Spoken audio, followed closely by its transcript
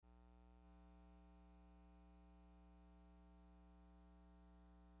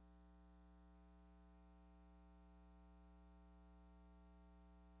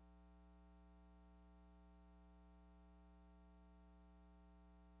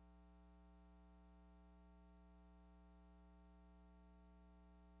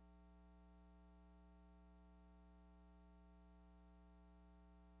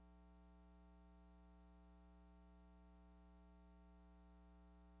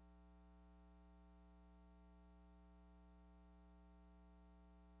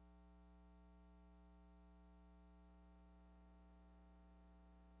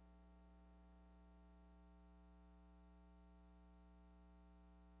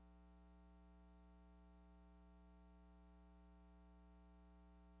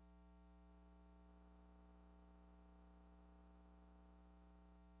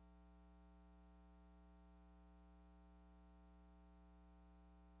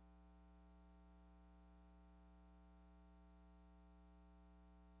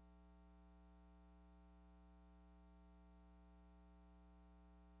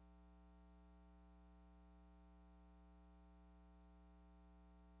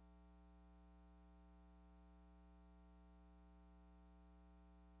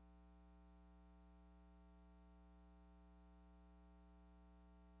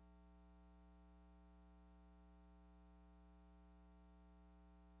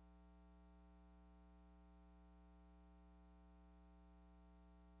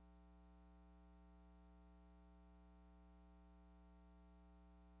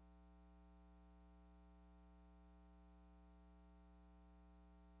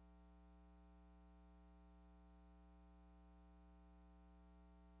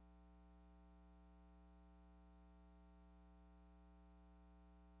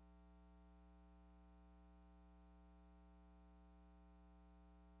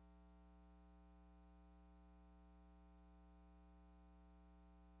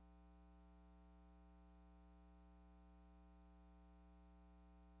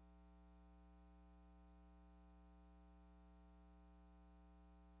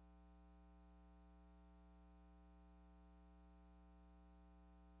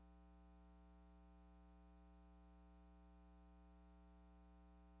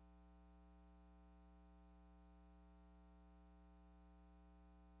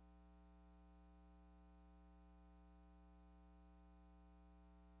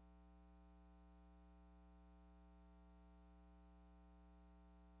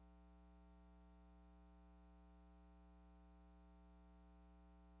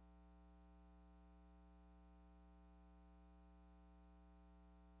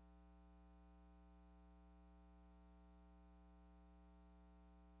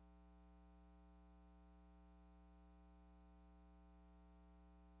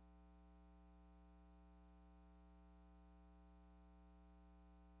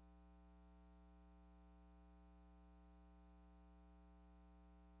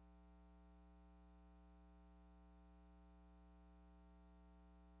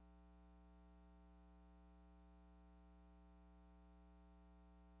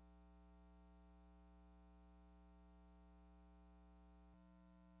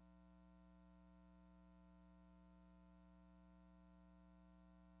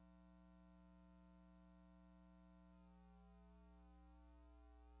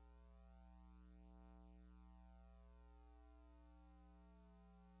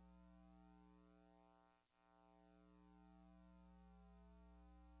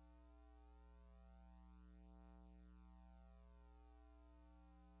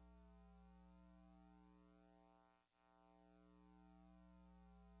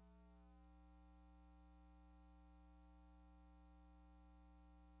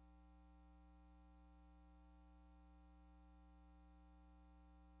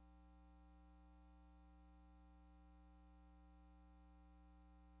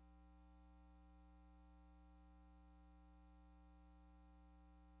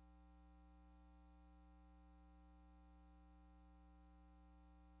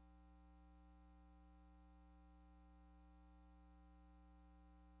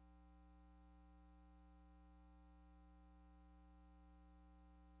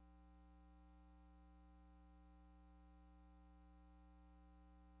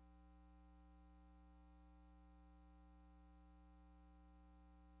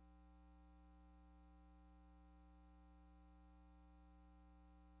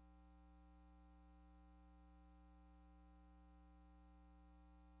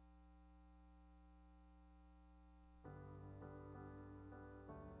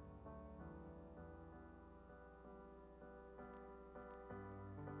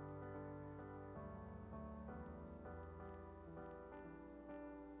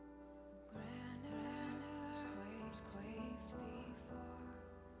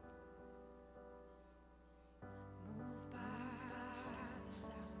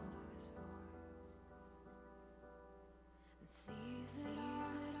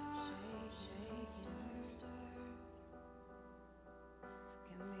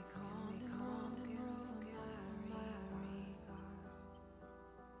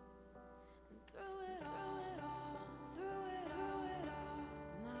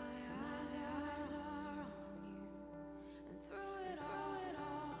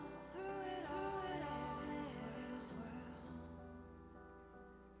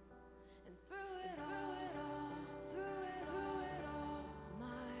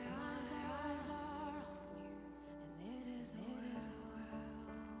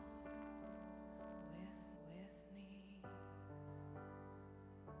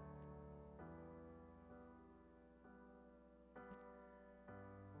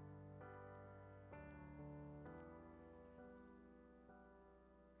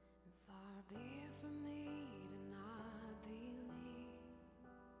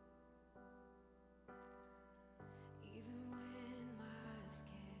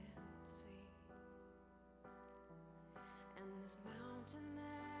this mountain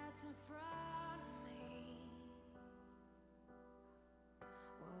that's in front of me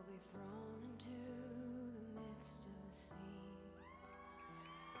will be thrown into the midst of the sea.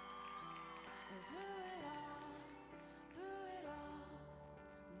 And through it all,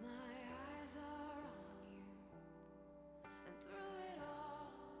 my eyes are on you. And through it all,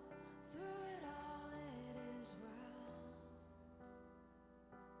 it is well.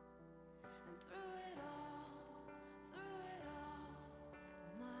 And through it all,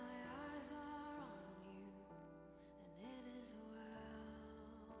 my eyes are on you, and it is well.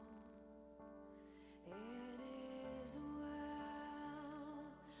 It is well.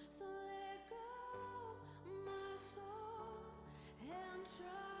 So let go, my soul, and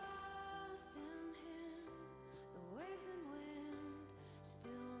trust in Him. The waves and wind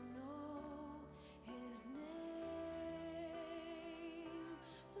still know His name.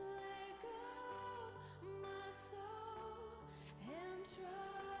 So let go, my soul, and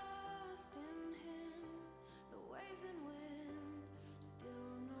trust in Him. The waves and wind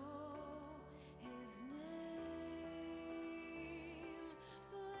still know His name.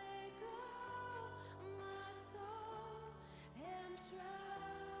 So let go, my soul, and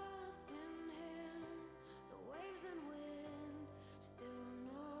trust in Him. The waves and wind still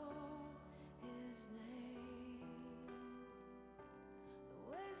know His name. The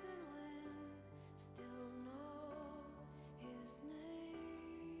waves and wind still know His name.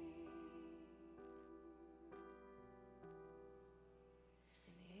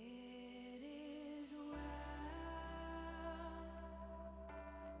 And it is well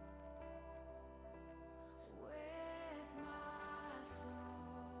with my soul.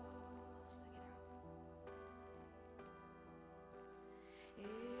 Sing it out. It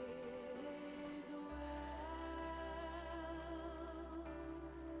is well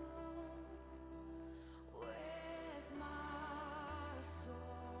with my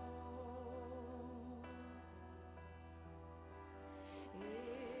soul.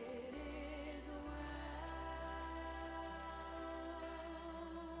 It is well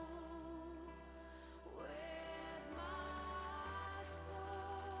with my soul.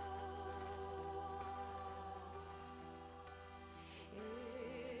 It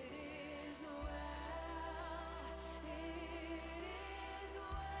is well. It is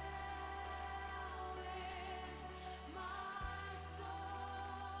well with my soul.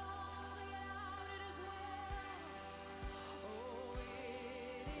 Sing it out. It is well. Oh,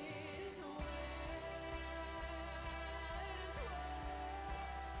 it is well. It is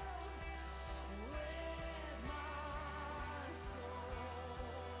well with my soul.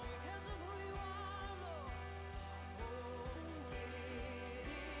 Because of who you are, Lord. Oh, it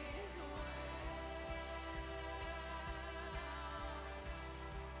is well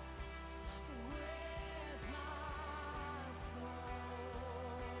with my soul. It is well with my soul.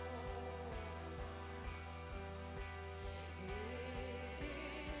 It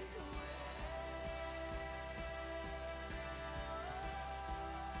is well. It is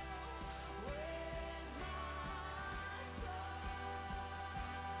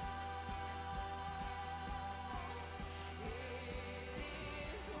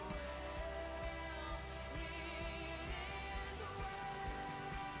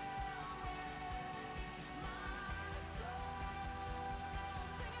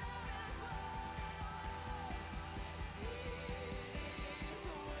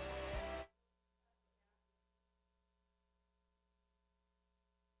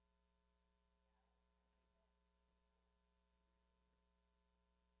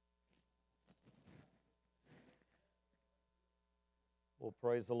Well,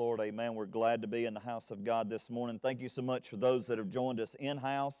 praise the Lord, amen. We're glad to be in the house of God this morning. Thank you so much for those that have joined us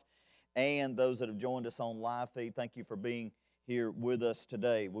in-house and those that have joined us on live feed. Thank you for being here with us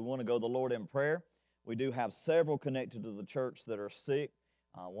today. We want to go to the Lord in prayer. We do have several connected to the church that are sick.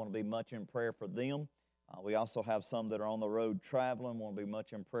 I want to be much in prayer for them. We also have some that are on the road traveling. Want to be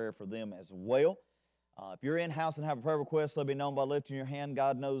much in prayer for them as well. If you're in-house and have a prayer request, let me know by lifting your hand.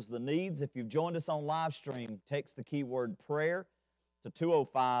 God knows the needs. If you've joined us on live stream, text the keyword prayer to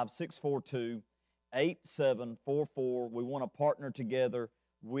 205-642-8744. We want to partner together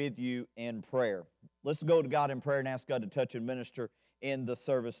with you in prayer. Let's go to God in prayer and ask God to touch and minister in the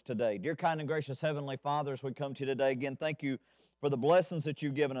service today. Dear kind and gracious Heavenly Father, as we come to you today, again, thank you for the blessings that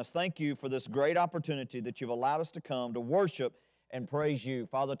you've given us. Thank you for this great opportunity that you've allowed us to come to worship and praise you.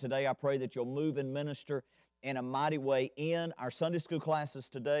 Father, today I pray that you'll move and minister in a mighty way in our Sunday school classes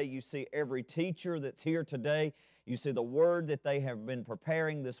today. You see every teacher that's here today. You see the word that they have been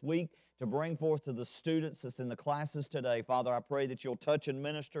preparing this week to bring forth to the students that's in the classes today. Father, I pray that you'll touch and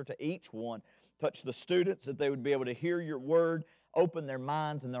minister to each one. Touch the students, that they would be able to hear your word, open their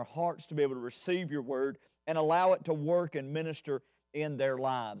minds and their hearts to be able to receive your word, and allow it to work and minister in their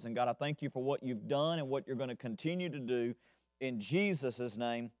lives. And God, I thank you for what you've done and what you're going to continue to do. In Jesus'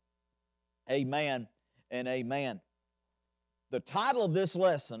 name, amen and amen. The title of this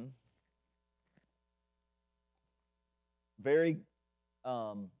lesson,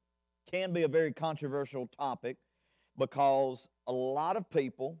 can be a very controversial topic, because a lot of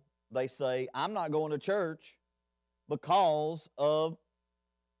people, they say, I'm not going to church because of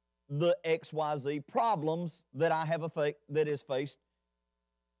the XYZ problems that I have that is faced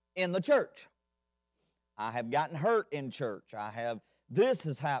in the church. I have gotten hurt in church. This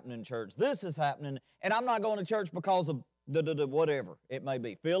has happened in church. This is happening, and I'm not going to church because of whatever it may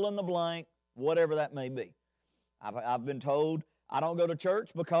be. Fill in the blank, whatever that may be. I've been told I don't go to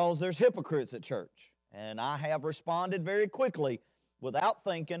church because there's hypocrites at church. And I have responded very quickly, without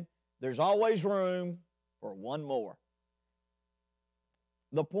thinking, there's always room for one more.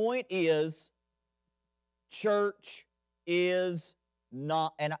 The point is, church is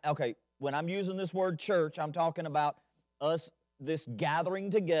not, and okay, when I'm using this word church, I'm talking about us, this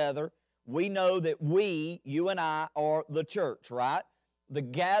gathering together. We know that you and I, are the church, right? The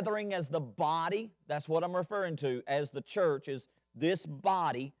gathering as the body, that's what I'm referring to as the church, is this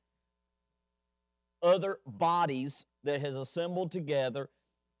body, other bodies that has assembled together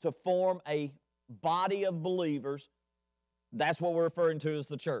to form a body of believers. That's what we're referring to as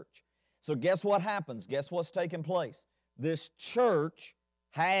the church. So guess what happens? Guess what's taking place? This church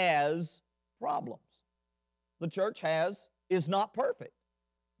has problems. The church is not perfect.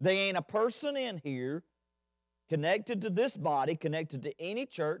 There ain't a person in here connected to this body, connected to any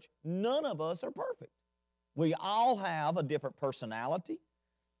church. None of us are perfect. We all have a different personality.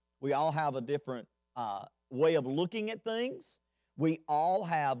 We all have a different way of looking at things. We all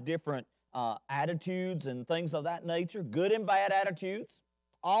have different attitudes and things of that nature, good and bad attitudes.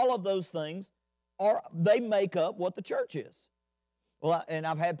 All of those things, they make up what the church is. Well, and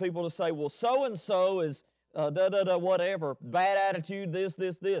I've had people to say, well, so-and-so is whatever, bad attitude,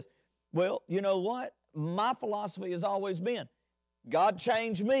 this. Well, you know what? My philosophy has always been, God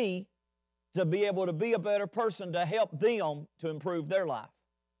changed me to be able to be a better person to help them to improve their life.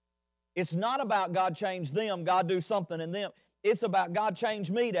 It's not about God change them, God do something in them. It's about God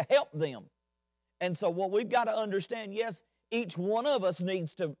change me to help them. And so what we've got to understand, yes, each one of us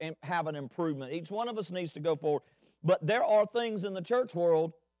needs to have an improvement. Each one of us needs to go forward. But there are things in the church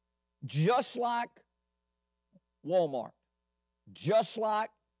world, just like Walmart, just like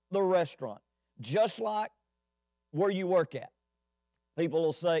the restaurant, just like where you work at. People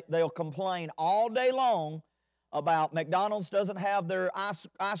will say, they'll complain all day long about McDonald's doesn't have their ice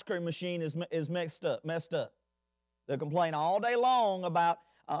cream machine is messed up. They'll complain all day long about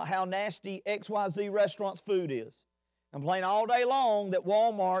how nasty XYZ restaurant's food is. Complain all day long that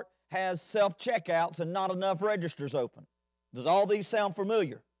Walmart has self-checkouts and not enough registers open. Does all these sound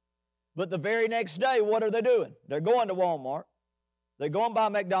familiar? But the very next day, what are they doing? They're going to Walmart. They're going by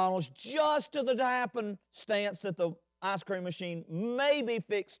McDonald's just to the happenstance that the ice cream machine may be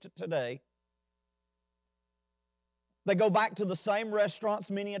fixed today. They go back to the same restaurants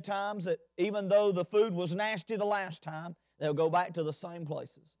many a times that even though the food was nasty the last time, they'll go back to the same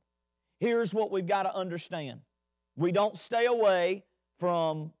places. Here's what we've got to understand. We don't stay away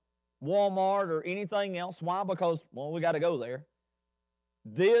from Walmart or anything else. Why? Because, well, we got to go there.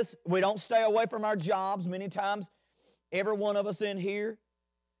 We don't stay away from our jobs. Many times, every one of us in here,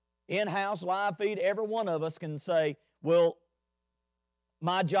 in-house, live feed, every one of us can say, well,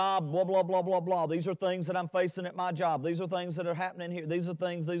 my job, blah, blah, blah, blah, blah. These are things that I'm facing at my job. These are things that are happening here. These are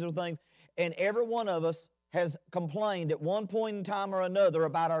things. And every one of us has complained at one point in time or another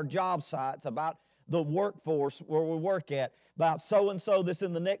about our job sites, about the workforce where we work at, about so-and-so that's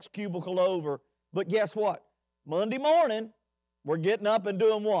in the next cubicle over. But guess what? Monday morning, we're getting up and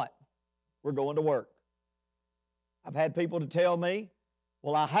doing what? We're going to work. I've had people to tell me,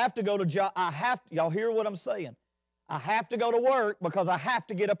 well, I have to go to job. Y'all hear what I'm saying? I have to go to work because I have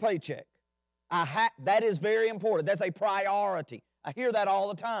to get a paycheck. That is very important. That's a priority. I hear that all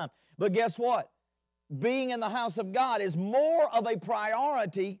the time. But guess what? Being in the house of God is more of a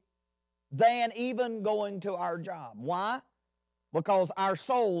priority than even going to our job. Why? Because our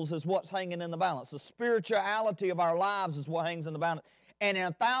souls is what's hanging in the balance. The spirituality of our lives is what hangs in the balance. And in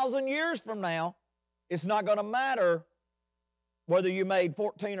 1,000 years from now, it's not going to matter whether you made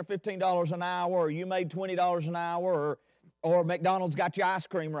 $14 or $15 an hour, or you made $20 an hour, or McDonald's got your ice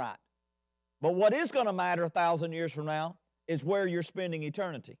cream right. But what is going to matter 1,000 years from now is where you're spending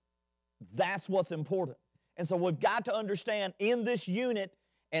eternity. That's what's important. And so we've got to understand in this unit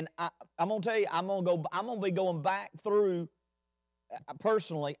And I'm going to tell you, I'm going to be going back through,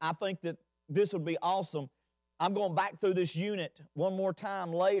 personally, I think that this would be awesome. I'm going back through this unit one more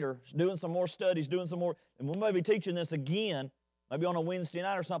time later, doing some more studies, doing some more, and we may be teaching this again, maybe on a Wednesday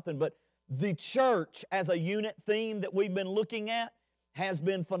night or something, but the church as a unit theme that we've been looking at has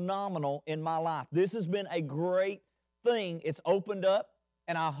been phenomenal in my life. This has been a great thing. It's opened up,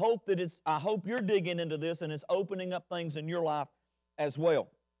 and I hope you're digging into this and it's opening up things in your life as well.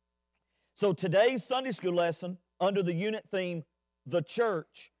 So today's Sunday school lesson under the unit theme, the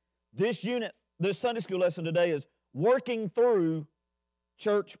church, this Sunday school lesson today is working through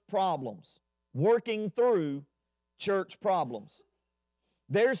church problems. Working through church problems.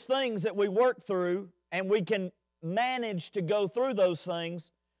 There's things that we work through, and we can manage to go through those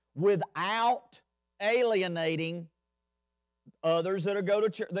things without alienating others that go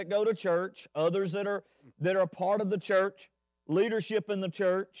to church, others that are a part of the church, leadership in the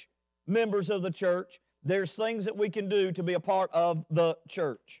church, members of the church. There's things that we can do to be a part of the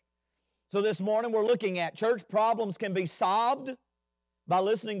church. So this morning we're looking at church problems can be solved by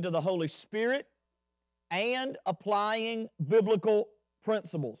listening to the Holy Spirit and applying biblical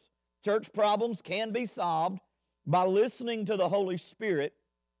principles. Church problems can be solved by listening to the Holy Spirit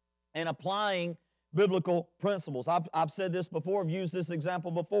and applying biblical principles. I've said this before. I've used this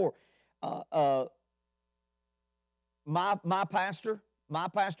example before. My pastor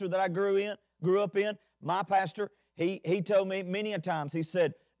that I grew up in, my pastor, he told me many a times, he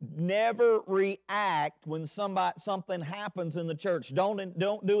said, never react when something happens in the church.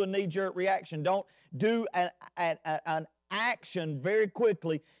 Don't do a knee-jerk reaction. Don't do an action very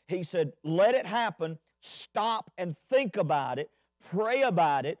quickly. He said, let it happen, stop and think about it, pray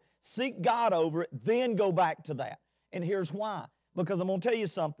about it, seek God over it, then go back to that. And here's why. Because I'm going to tell you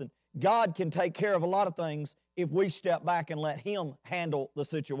something. God can take care of a lot of things if we step back and let Him handle the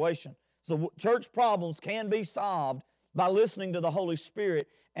situation. So church problems can be solved by listening to the Holy Spirit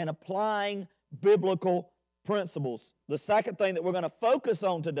and applying biblical principles. The second thing that we're going to focus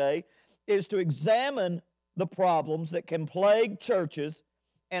on today is to examine the problems that can plague churches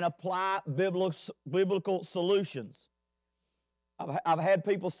and apply biblical solutions. I've had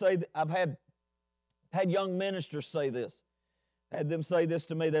people say that, I've had young ministers say this. Had them say this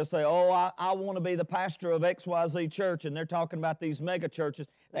to me. They'll say, oh, I want to be the pastor of XYZ church, and they're talking about these mega churches.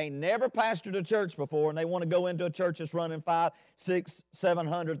 They never pastored a church before, and they want to go into a church that's running 500, 600,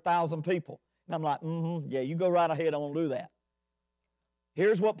 700,000 people. And I'm like, yeah, you go right ahead, I want to do that.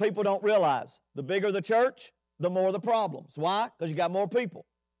 Here's what people don't realize. The bigger the church, the more the problems. Why? Because you got more people.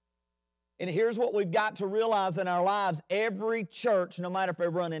 And here's what we've got to realize in our lives. Every church, no matter if they're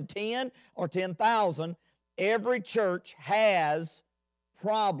running 10 or 10,000, every church has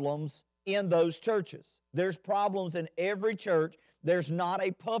problems in those churches. There's problems in every church. There's not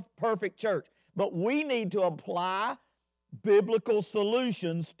a perfect church. But we need to apply biblical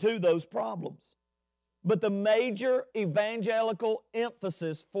solutions to those problems. But the major evangelical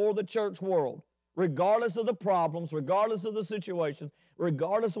emphasis for the church world, regardless of the problems, regardless of the situations,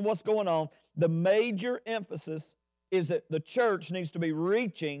 regardless of what's going on, the major emphasis is that the church needs to be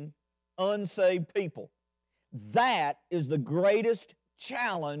reaching unsaved people. That is the greatest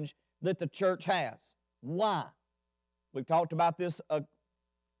challenge that the church has. Why? We talked about this a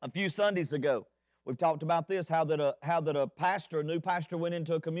few Sundays ago. We've talked about this, how that a new pastor went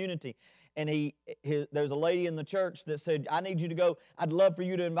into a community, and there's a lady in the church that said, I need you to go, I'd love for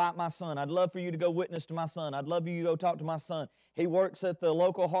you to invite my son. I'd love for you to go witness to my son. I'd love for you to go talk to my son. He works at the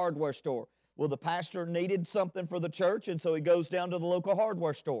local hardware store. Well, the pastor needed something for the church, and so he goes down to the local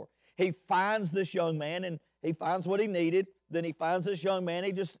hardware store. He finds this young man, and he finds what he needed. Then he finds this young man.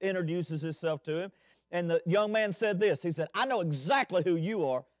 He just introduces himself to him. And the young man said this. He said, I know exactly who you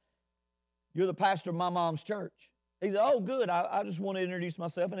are. You're the pastor of my mom's church. He said, oh, good. I just want to introduce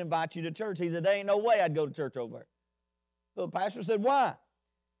myself and invite you to church. He said, there ain't no way I'd go to church over there. So the pastor said, why?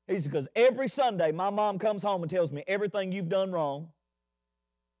 He said, because every Sunday my mom comes home and tells me everything you've done wrong,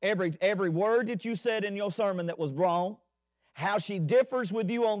 every word that you said in your sermon that was wrong, how she differs with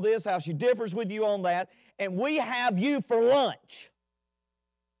you on this, how she differs with you on that, and we have you for lunch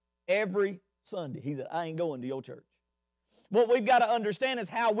every Sunday. He said, I ain't going to your church. What we've got to understand is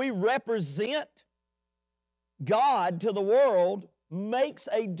how we represent God to the world makes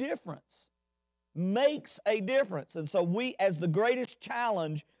a difference. Makes a difference. And so we, as the greatest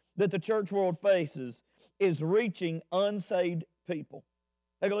challenge that the church world faces, is reaching unsaved people.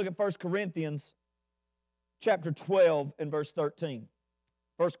 Take a look at 1 Corinthians chapter 12 and verse 13.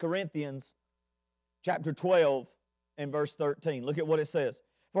 1 Corinthians chapter 12 and verse 13. Look at what it says.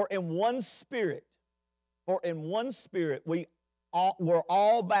 For in one Spirit we we're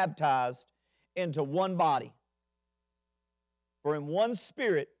all baptized into one body. For in one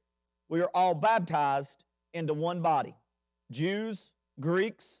Spirit we are all baptized into one body. Jews,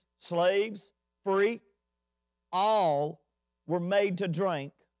 Greeks, slaves, free, all were made to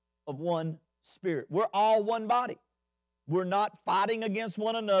drink of one Spirit. We're all one body. We're not fighting against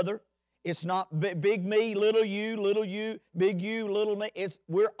one another. It's not big me, little you, big you, little me.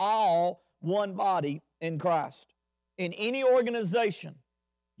 We're all one body in Christ. In any organization,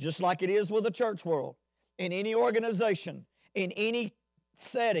 just like it is with the church world, in any organization, in any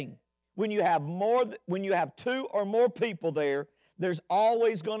setting, when you have two or more people there, there's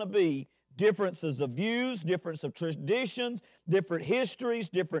always going to be differences of views, difference of traditions, different histories,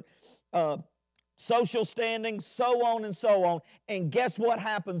 different social standings, so on and so on. And guess what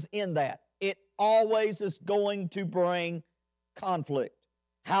happens in that? It always is going to bring conflict.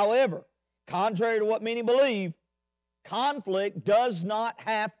 However, contrary to what many believe, conflict does not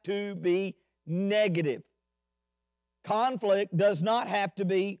have to be negative. Conflict does not have to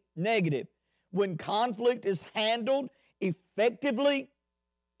be negative. When conflict is handled effectively,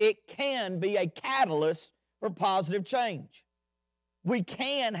 it can be a catalyst for positive change. We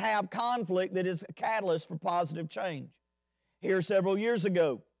can have conflict that is a catalyst for positive change. Here several years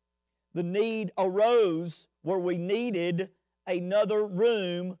ago, the need arose where we needed another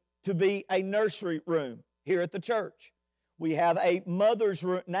room to be a nursery room here at the church. We have a mother's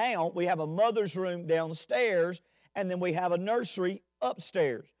room now. We have a mother's room downstairs, and then we have a nursery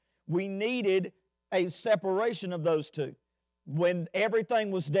upstairs. We needed a separation of those two. When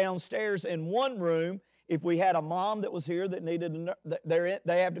everything was downstairs in one room, if we had a mom that was here that needed,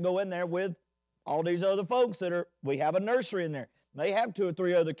 they have to go in there with all these other folks we have a nursery in there. May have 2 or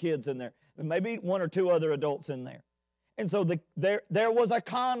 3 other kids in there, and maybe 1 or 2 other adults in there. And so there was a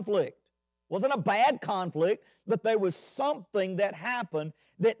conflict. It wasn't a bad conflict, but there was something that happened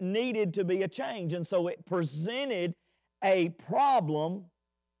that needed to be a change. And so it presented a problem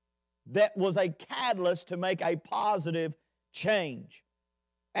that was a catalyst to make a positive change.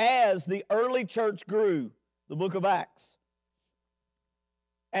 As the early church grew, the book of Acts,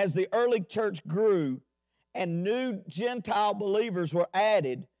 as the early church grew and new Gentile believers were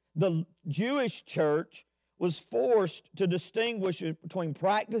added, the Jewish church was forced to distinguish between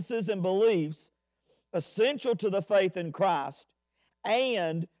practices and beliefs essential to the faith in Christ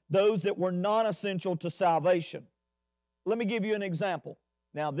and those that were non-essential to salvation. Let me give you an example.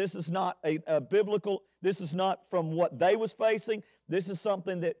 Now, this is not a biblical, this is not from what they was facing. This is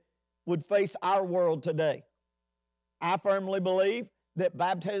something that would face our world today. I firmly believe that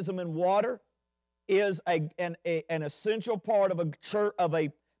baptism in water is an essential part of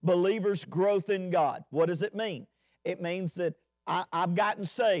a believer's growth in God. What does it mean? It means that I've gotten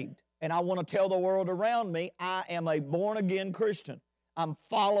saved, and I want to tell the world around me I am a born-again Christian. I'm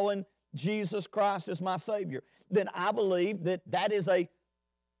following Jesus Christ as my Savior. Then I believe that is a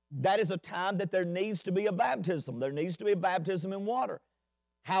time that there needs to be a baptism. There needs to be a baptism in water.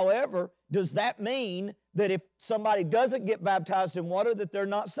 However, does that mean that if somebody doesn't get baptized in water that they're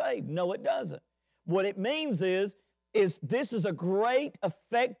not saved? No, it doesn't. What it means is this is a great,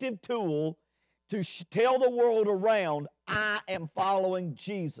 effective tool to tell the world around, I am following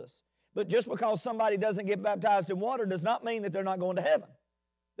Jesus. But just because somebody doesn't get baptized in water does not mean that they're not going to heaven.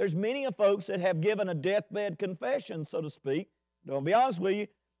 There's many of folks that have given a deathbed confession, so to speak. I'll be honest with you,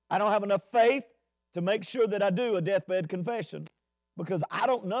 I don't have enough faith to make sure that I do a deathbed confession because I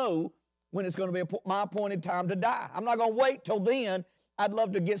don't know when it's going to be my appointed time to die. I'm not going to wait till then. I'd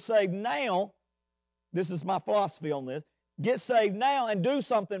love to get saved now. This is my philosophy on this. Get saved now and do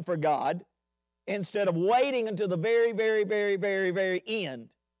something for God instead of waiting until the very, very, very, very, very end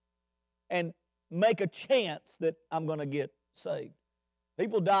and make a chance that I'm going to get saved.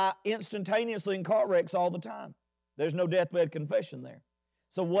 People die instantaneously in car wrecks all the time. There's no deathbed confession there.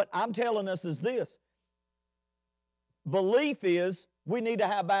 So what I'm telling us is this. Belief is we need to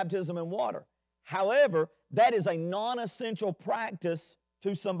have baptism in water. However, that is a non-essential practice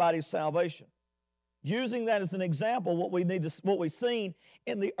to somebody's salvation. Using that as an example, what we've seen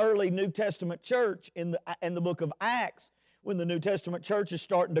in the early New Testament church in the book of Acts, when the New Testament church is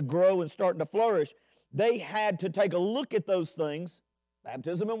starting to grow and starting to flourish, they had to take a look at those things.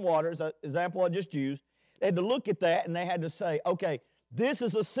 Baptism in water is an example I just used. They had to look at that and they had to say, okay, this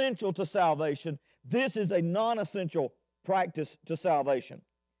is essential to salvation. This is a non-essential practice to salvation.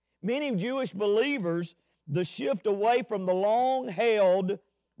 Many Jewish believers, the shift away from the long-held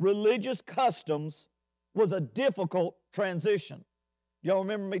religious customs was a difficult transition. Y'all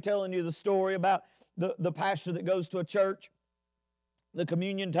remember me telling you the story about the pastor that goes to a church? The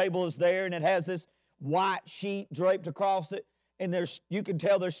communion table is there, and it has this white sheet draped across it, and you can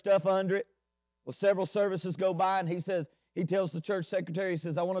tell there's stuff under it. Well, several services go by, and he tells the church secretary, he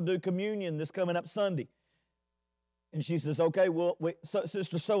says, I want to do communion this coming up Sunday. And she says, okay, well,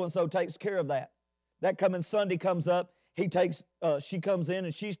 Sister so-and-so takes care of that. That coming Sunday comes up, she comes in,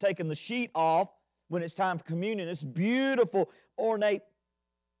 and she's taking the sheet off when it's time for communion. This beautiful, ornate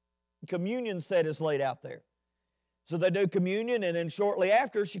communion set is laid out there. So they do communion, and then shortly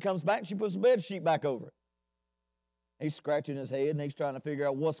after, she comes back and she puts the bed sheet back over it. He's scratching his head, and he's trying to figure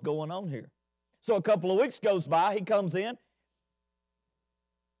out what's going on here. So a couple of weeks goes by, he comes in,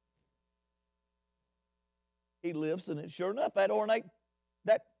 he lifts, and sure enough,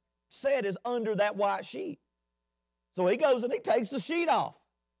 that set is under that white sheet. So he goes and he takes the sheet off.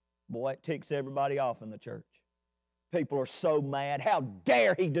 Boy, it ticks everybody off in the church. People are so mad. How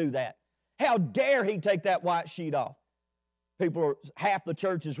dare he do that? How dare he take that white sheet off? Half the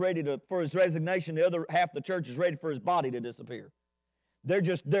church is ready for his resignation. The other half of the church is ready for his body to disappear.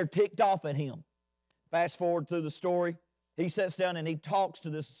 They're ticked off at him. Fast forward through the story. He sits down and he talks to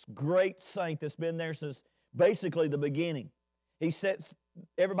this great saint that's been there since basically the beginning.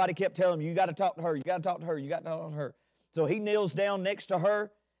 Everybody kept telling him, you got to talk to her, you got to talk to her, you got to talk to her. So he kneels down next to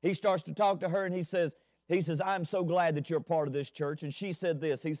her. He starts to talk to her, and he says, I'm so glad that you're a part of this church. And she said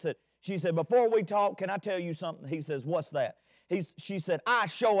this. She said, before we talk, can I tell you something? He says, what's that? She said, I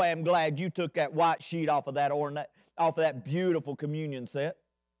sure am glad you took that white sheet off of that beautiful communion set.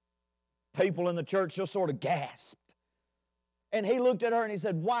 People in the church just sort of gasped. And he looked at her and he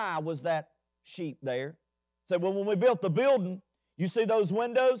said, why was that sheet there? He said, well, when we built the building, you see those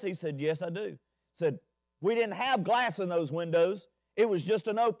windows? He said, yes, I do. He said, we didn't have glass in those windows. It was just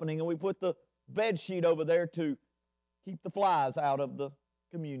an opening, and we put the bed sheet over there to keep the flies out of the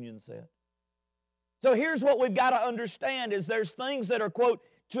communion set. So here's what we've got to understand is there's things that are, quote,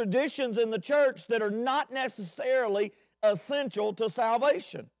 traditions in the church that are not necessarily essential to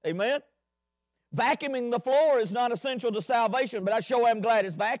salvation. Amen? Vacuuming the floor is not essential to salvation, but I sure am glad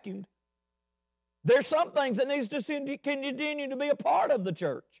it's vacuumed. There's some things that needs to continue to be a part of the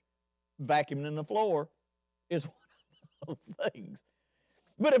church. Vacuuming the floor is one of those things.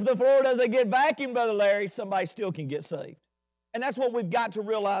 But if the floor doesn't get vacuumed, Brother Larry, somebody still can get saved. And that's what we've got to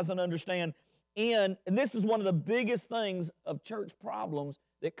realize and understand. And this is one of the biggest things of church problems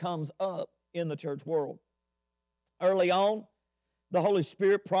that comes up in the church world. Early on, the Holy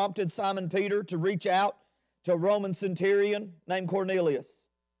Spirit prompted Simon Peter to reach out to a Roman centurion named Cornelius.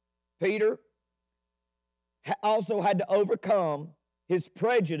 Peter also had to overcome his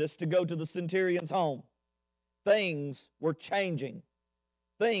prejudice to go to the centurion's home. Things were changing.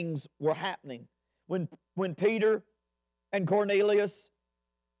 Things were happening. When Peter met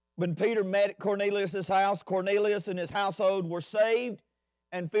at Cornelius' house, Cornelius and his household were saved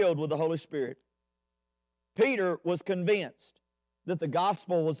and filled with the Holy Spirit. Peter was convinced that the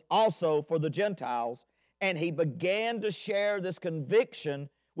gospel was also for the Gentiles, and he began to share this conviction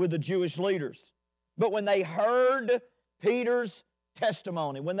with the Jewish leaders. But when they heard Peter's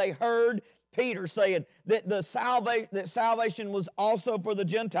testimony, when they heard Peter saying that salvation was also for the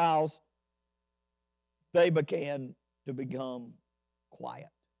Gentiles, they began to become quiet.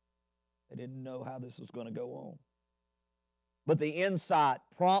 They didn't know how this was going to go on. But the insight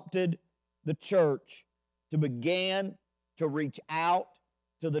prompted the church to begin to reach out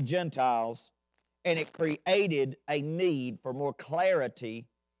to the Gentiles, and it created a need for more clarity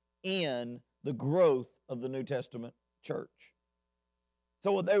in the growth of the New Testament church.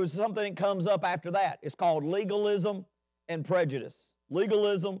 So there was something that comes up after that. It's called legalism and prejudice.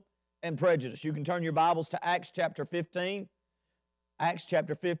 Legalism and prejudice. You can turn your Bibles to Acts chapter 15. Acts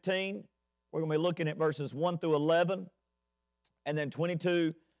chapter 15. We're going to be looking at verses 1 through 11 and then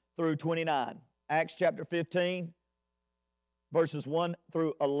 22 through 29. Acts chapter 15, verses 1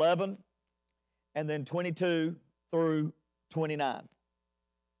 through 11 and then 22 through 29.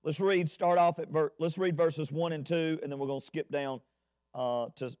 Let's read verses 1 and 2, and then we're going to skip down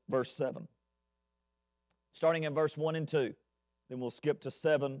to verse 7. Starting in verse 1 and 2, then we'll skip to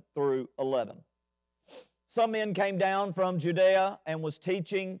 7 through 11. Some men came down from Judea and was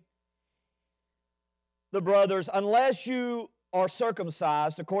teaching the brothers, unless you are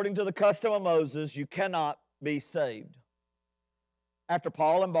circumcised according to the custom of Moses, you cannot be saved. After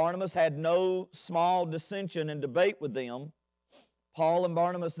Paul and Barnabas had no small dissension and debate with them, Paul and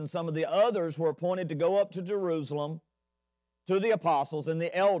Barnabas and some of the others were appointed to go up to Jerusalem to the apostles and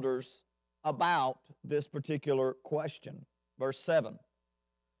the elders about this particular question. Verse 7.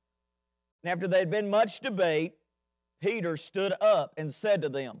 And after there had been much debate, Peter stood up and said to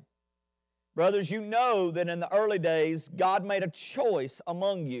them, brothers, you know that in the early days God made a choice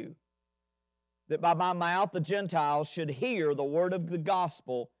among you that by my mouth the Gentiles should hear the word of the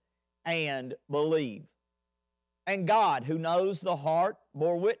gospel and believe. And God, who knows the heart,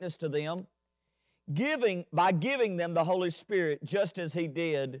 bore witness to them, by giving them the Holy Spirit, just as He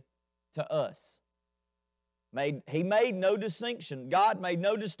did to us. He made no distinction. God made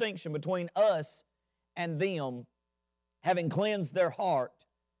no distinction between us and them, having cleansed their heart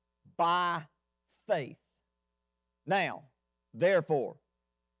by faith. Now, therefore,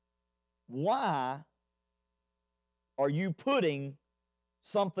 why are you putting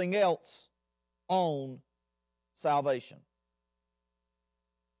something else on salvation?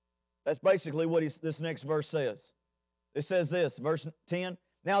 That's basically what this next verse says. It says this, verse 10,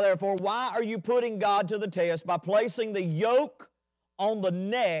 now therefore, why are you putting God to the test by placing the yoke on the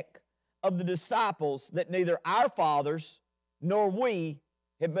neck of the disciples that neither our fathers nor we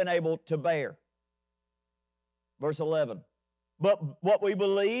have been able to bear? Verse 11, but what we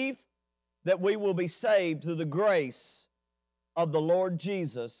believe, that we will be saved through the grace of the Lord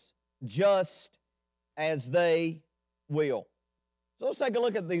Jesus, just as they will. So let's take a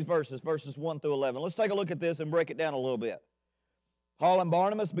look at these verses 1 through 11. Let's take a look at this and break it down a little bit. Paul and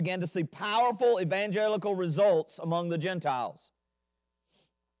Barnabas began to see powerful evangelical results among the Gentiles.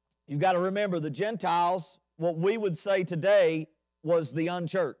 You've got to remember, the Gentiles, what we would say today, was the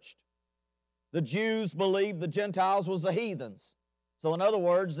unchurched. The Jews believed the Gentiles was the heathens. So in other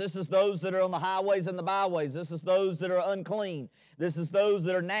words, this is those that are on the highways and the byways. This is those that are unclean. This is those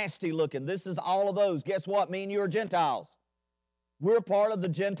that are nasty looking. This is all of those. Guess what? Me and you are Gentiles. We're part of the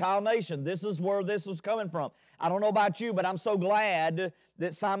Gentile nation. This is where this was coming from. I don't know about you, but I'm so glad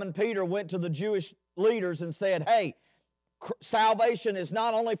that Simon Peter went to the Jewish leaders and said, hey, salvation is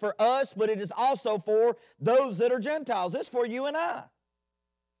not only for us, but it is also for those that are Gentiles. It's for you and I.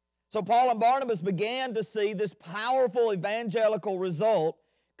 So Paul and Barnabas began to see this powerful evangelical result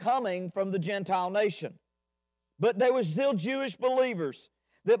coming from the Gentile nation. But there were still Jewish believers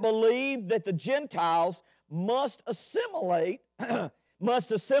that believed that the Gentiles must assimilate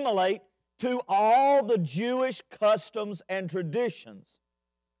to all the Jewish customs and traditions.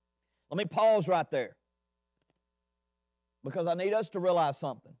 Let me pause right there, because I need us to realize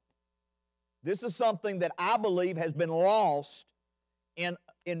something. This is something that I believe has been lost in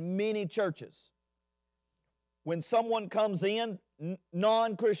many churches. When someone comes in,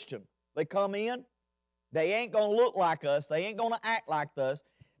 non-Christian, they come in, they ain't going to look like us, they ain't going to act like us,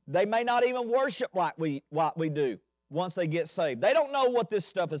 they may not even worship like what we do once they get saved. They don't know what this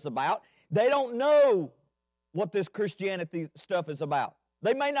stuff is about. They don't know what this Christianity stuff is about.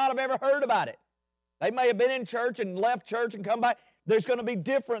 They may not have ever heard about it. They may have been in church and left church and come back. There's going to be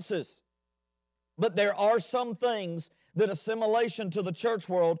differences. But there are some things that assimilation to the church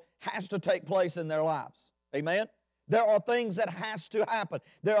world has to take place in their lives. Amen? There are things that has to happen.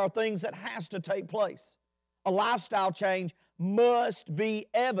 There are things that has to take place. A lifestyle change must be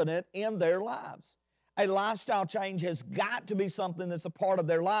evident in their lives. A lifestyle change has got to be something that's a part of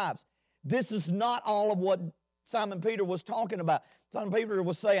their lives. This is not all of what Simon Peter was talking about. Simon Peter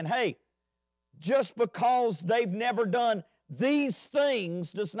was saying, hey, just because they've never done these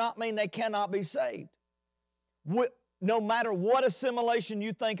things does not mean they cannot be saved. No matter what assimilation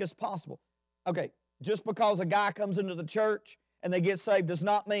you think is possible. Okay, just because a guy comes into the church and they get saved does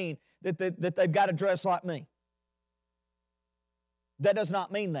not mean that they've got to dress like me. That does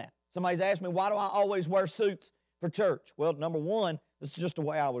not mean that. Somebody's asked me, why do I always wear suits for church? Well, number one, this is just the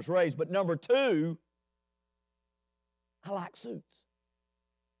way I was raised. But number two, I like suits.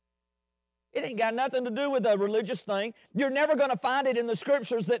 It ain't got nothing to do with a religious thing. You're never going to find it in the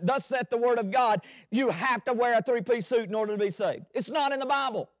Scriptures that thus saith the Word of God, you have to wear a three-piece suit in order to be saved. It's not in the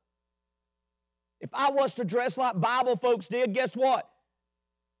Bible. If I was to dress like Bible folks did, guess what?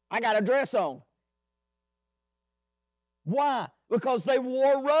 I got a dress on. Why? Because they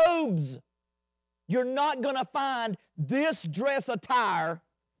wore robes. You're not going to find this dress attire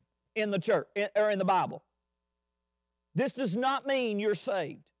in the church or in the Bible. This does not mean you're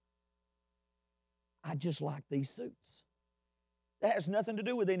saved. I just like these suits. That has nothing to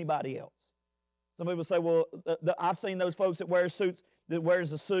do with anybody else. Some people say, well, I've seen those folks that wear suits, that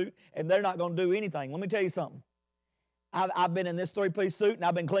wears a suit, and they're not going to do anything. Let me tell you something. I've been in this three-piece suit, and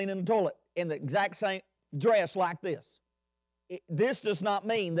I've been cleaning the toilet in the exact same dress like this. This does not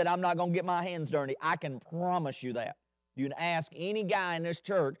mean that I'm not going to get my hands dirty. I can promise you that. You can ask any guy in this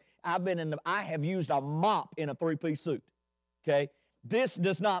church. I have used a mop in a three-piece suit. Okay? This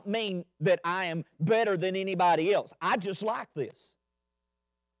does not mean that I am better than anybody else. I just like this.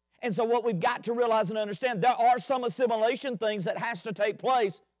 And so what we've got to realize and understand, there are some assimilation things that has to take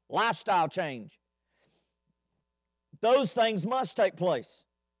place. Lifestyle change. Those things must take place.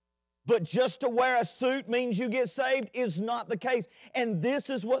 But just to wear a suit means you get saved is not the case. And this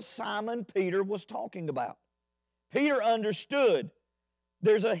is what Simon Peter was talking about. Peter understood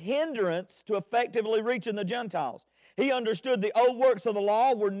there's a hindrance to effectively reaching the Gentiles. He understood the old works of the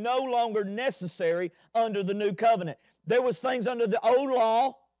law were no longer necessary under the new covenant. There was things under the old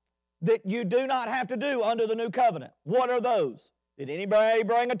law that you do not have to do under the new covenant. What are those? Did anybody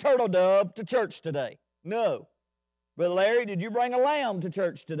bring a turtle dove to church today? No. Brother Larry, did you bring a lamb to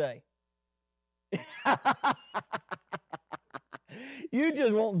church today? You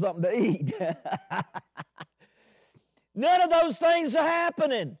just want something to eat. None of those things are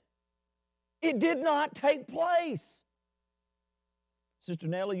happening. It did not take place. Sister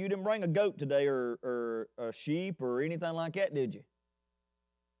Nellie, you didn't bring a goat today or a sheep or anything like that, did you?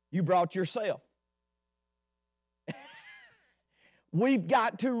 You brought yourself. We've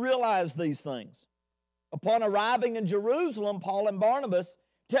got to realize these things. Upon arriving in Jerusalem, Paul and Barnabas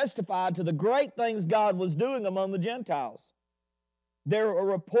testified to the great things God was doing among the Gentiles. Their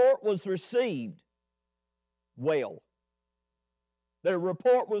report was received well. Their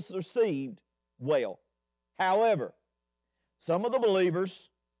report was received well. However, some of the believers,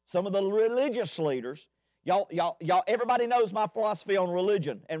 some of the religious leaders, everybody knows my philosophy on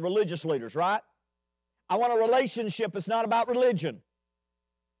religion and religious leaders, right? I want a relationship. It's not about religion.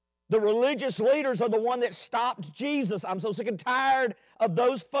 The religious leaders are the one that stopped Jesus. I'm so sick and tired of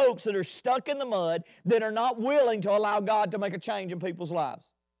those folks that are stuck in the mud that are not willing to allow God to make a change in people's lives.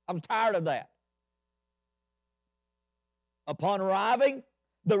 I'm tired of that. Upon arriving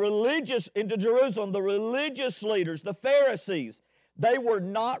into Jerusalem, the religious leaders, the Pharisees, they were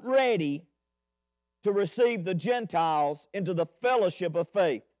not ready to receive the Gentiles into the fellowship of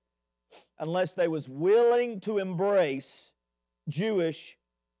faith unless they was willing to embrace Jewish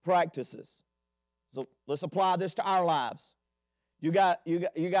practices. So let's apply this to our lives. You got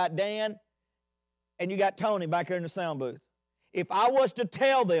Dan and you got Tony back here in the sound booth. If I was to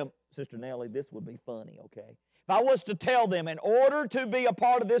tell them, Sister Nellie, this would be funny, okay? If I was to tell them, in order to be a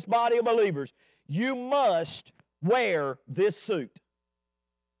part of this body of believers, you must wear this suit.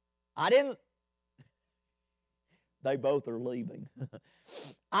 They both are leaving.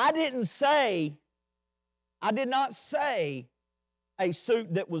 I did not say a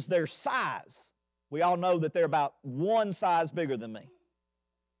suit that was their size. We all know that they're about one size bigger than me.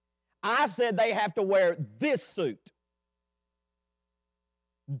 I said they have to wear this suit.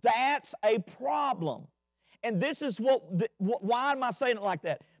 That's a problem. And this is why am I saying it like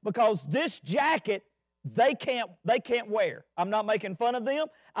that? Because this jacket, they can't wear. I'm not making fun of them.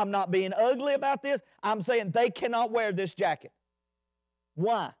 I'm not being ugly about this. I'm saying they cannot wear this jacket.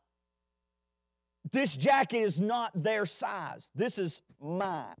 Why? This jacket is not their size. This is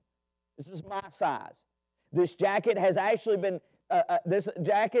mine. This is my size. This jacket has actually been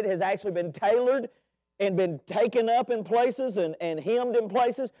tailored and been taken up in places and hemmed in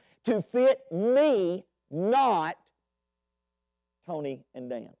places to fit me, not Tony and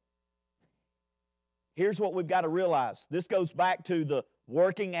Dan. Here's what we've got to realize. This goes back to the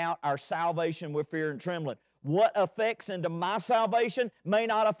working out our salvation with fear and trembling. What affects into my salvation may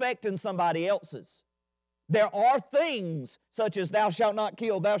not affect in somebody else's. There are things such as thou shalt not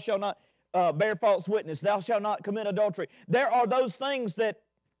kill, thou shalt not bear false witness, thou shalt not commit adultery. There are those things that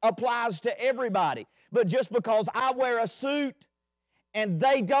applies to everybody. But just because I wear a suit and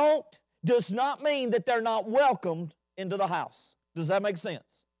they don't, does not mean that they're not welcomed into the house. Does that make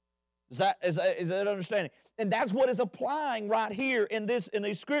sense? Is that understanding? And that's what is applying right here in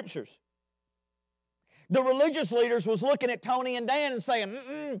these scriptures. The religious leaders was looking at Tony and Dan and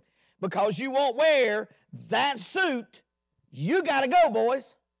saying, because you won't wear that suit, you got to go,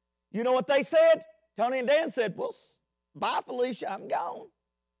 boys. You know what they said? Tony and Dan said, well, bye, Felicia, I'm gone.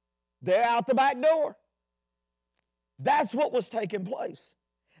 They're out the back door. That's what was taking place.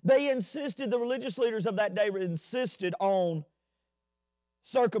 The religious leaders of that day insisted on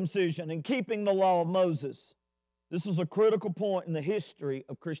circumcision and keeping the law of Moses. This was a critical point in the history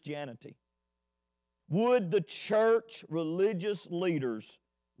of Christianity. Would the church religious leaders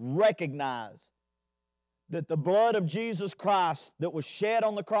recognize that the blood of Jesus Christ that was shed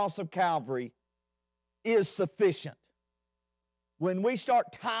on the cross of Calvary is sufficient? When we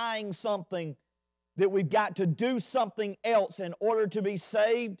start tying something that we've got to do something else in order to be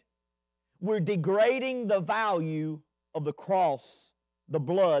saved, we're degrading the value of the cross, the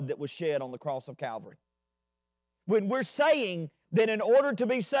blood that was shed on the cross of Calvary. When we're saying that in order to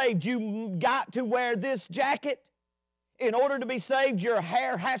be saved, you got to wear this jacket, in order to be saved, your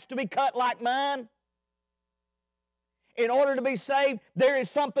hair has to be cut like mine, in order to be saved, there is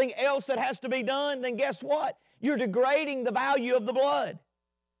something else that has to be done, then guess what? You're degrading the value of the blood.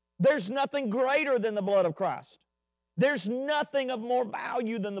 There's nothing greater than the blood of Christ. There's nothing of more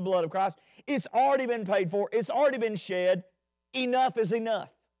value than the blood of Christ. It's already been paid for. It's already been shed. Enough is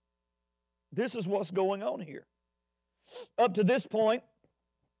enough. This is what's going on here. Up to this point,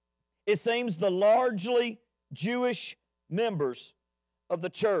 it seems the largely Jewish members of the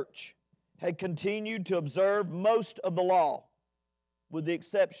church had continued to observe most of the law, with the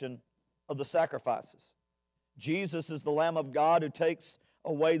exception of the sacrifices. Jesus is the Lamb of God who takes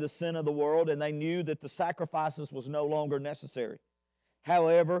away the sin of the world, and they knew that the sacrifices was no longer necessary.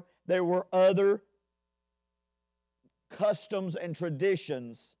 However, there were other customs and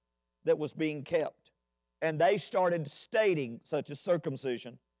traditions that was being kept, and they started stating, such as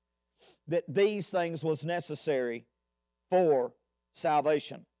circumcision, that these things was necessary for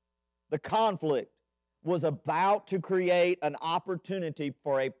salvation. The conflict was about to create an opportunity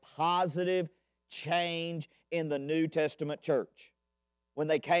for a positive change in the New Testament church. When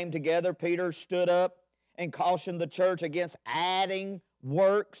they came together, Peter stood up and cautioned the church against adding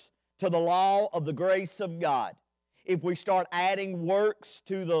works to the law of the grace of God. If we start adding works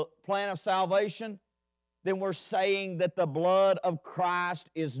to the plan of salvation, then we're saying that the blood of Christ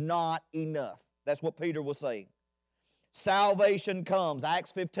is not enough. That's what Peter was saying. Salvation comes.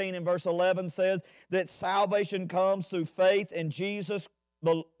 Acts 15 and verse 11 says that salvation comes through faith in Jesus.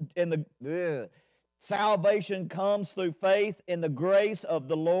 Salvation comes through faith in the grace of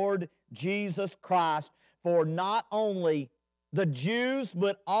the Lord Jesus Christ for not only the Jews,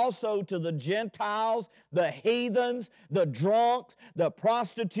 but also to the Gentiles, the heathens, the drunks, the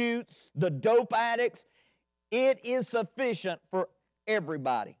prostitutes, the dope addicts. It is sufficient for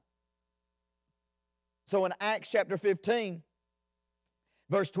everybody. So in Acts chapter 15,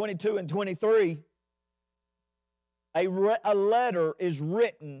 verse 22 and 23, a letter is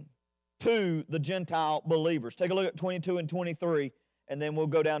written to the Gentile believers. Take a look at 22 and 23, and then we'll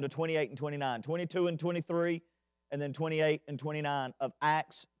go down to 28 and 29. 22 and 23, and then 28 and 29 of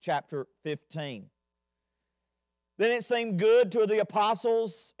Acts chapter 15. Then it seemed good to the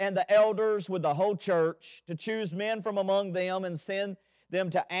apostles and the elders with the whole church to choose men from among them and send them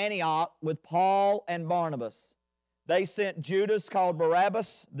to Antioch with Paul and Barnabas. They sent Judas called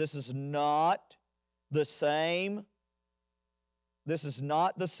Barabbas. This is not the same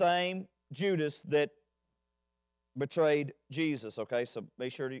Judas that betrayed Jesus, okay? So be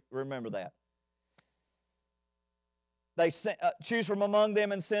sure to remember that. They sent, choose from among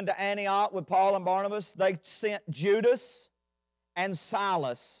them and send to Antioch with Paul and Barnabas. They sent Judas and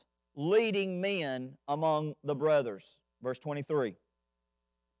Silas, leading men among the brothers. Verse 23.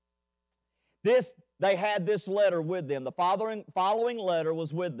 They had this letter with them. The following letter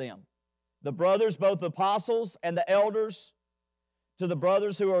was with them. The brothers, both the apostles and the elders, to the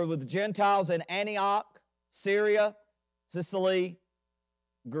brothers who are with the Gentiles in Antioch, Syria, Sicily,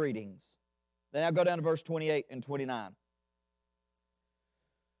 greetings. Then I'll go down to verse 28 and 29.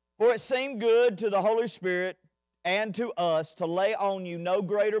 For it seemed good to the Holy Spirit and to us to lay on you no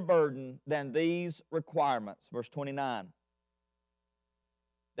greater burden than these requirements. Verse 29.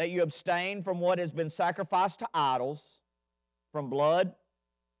 That you abstain from what has been sacrificed to idols, from blood,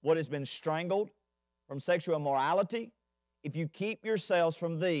 what has been strangled, from sexual immorality. If you keep yourselves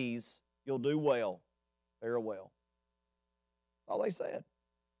from these, you'll do well, very well. That's all they said.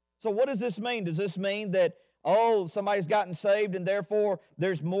 So what does this mean? Does this mean that, oh, somebody's gotten saved and therefore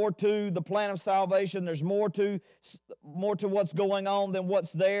there's more to the plan of salvation, there's more to what's going on than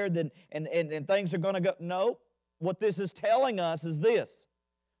what's there, and things are going to go? No. What this is telling us is this.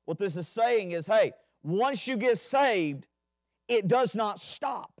 What this is saying is, hey, once you get saved, it does not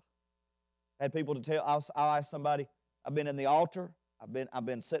stop. I had people to tell, I'll ask somebody, I've been in the altar, I've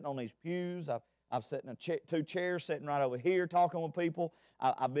been sitting on these pews, I've sat in two chairs sitting right over here talking with people.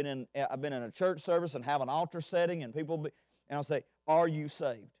 I've been in a church service and have an altar setting, and and I'll say, are you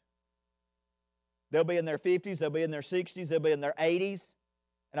saved? They'll be in their 50s, they'll be in their 60s, they'll be in their 80s.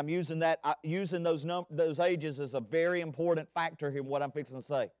 And I'm using those ages as a very important factor here in what I'm fixing to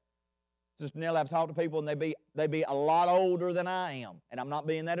say. Sister Nellie, I've talked to people and they be a lot older than I am. And I'm not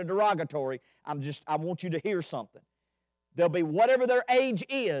being that a derogatory. I want you to hear something. They'll be whatever their age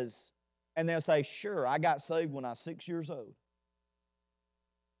is, and they'll say, sure, I got saved when I was 6 years old.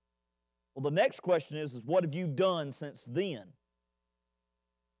 Well, the next question is what have you done since then?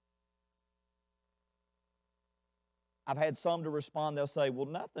 I've had some to respond, they'll say, well,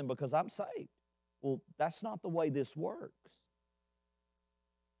 nothing because I'm saved. Well, that's not the way this works.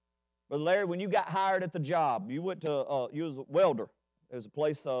 But Larry, when you got hired at the job, you went to, you was a welder. There was a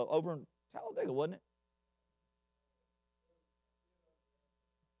place over in Talladega, wasn't it?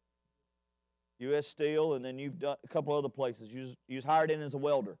 U.S. Steel, and then you've done a couple other places. You was hired in as a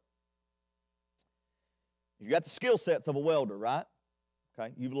welder. You've got the skill sets of a welder, right?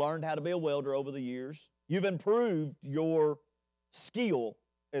 Okay, you've learned how to be a welder over the years. You've improved your skill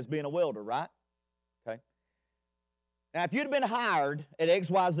as being a welder, right? Okay. Now, if you'd have been hired at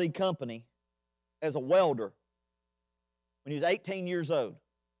XYZ company as a welder when he was 18 years old,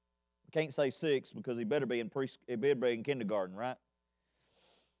 I can't say 6 because he better be in kindergarten, right?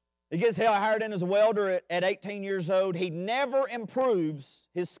 He gets hired in as a welder at 18 years old. He never improves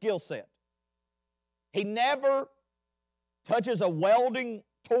his skill set. He never touches a welding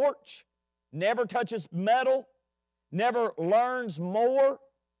torch, never touches metal, never learns more,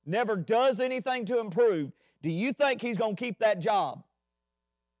 never does anything to improve. Do you think he's going to keep that job?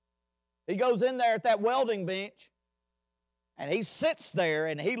 He goes in there at that welding bench, and he sits there,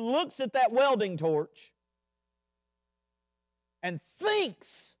 and he looks at that welding torch and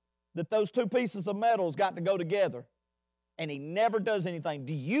thinks that those two pieces of metal's got to go together, and he never does anything.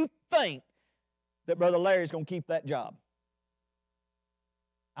 Do you think that Brother Larry's going to keep that job?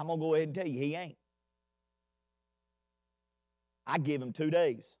 I'm going to go ahead and tell you, he ain't. I give him 2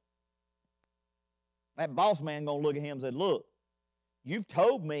 days. That boss man going to look at him and say, look, you've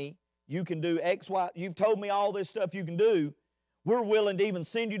told me you can do X, Y, you've told me all this stuff you can do. We're willing to even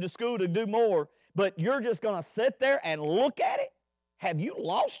send you to school to do more, but you're just going to sit there and look at it? Have you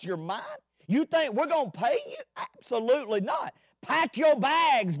lost your mind? You think we're going to pay you? Absolutely not. Pack your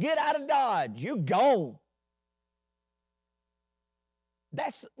bags. Get out of Dodge. You're gone.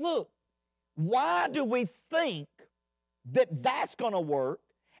 Look, why do we think that that's going to work?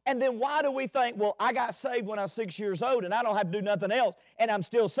 And then why do we think, well, I got saved when I was 6 years old and I don't have to do nothing else and I'm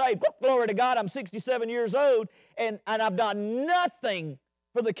still saved. Oh, glory to God, I'm 67 years old and I've done nothing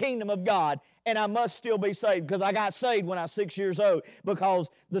for the kingdom of God and I must still be saved because I got saved when I was 6 years old because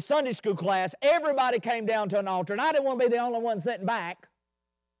the Sunday school class, everybody came down to an altar and I didn't want to be the only one sitting back.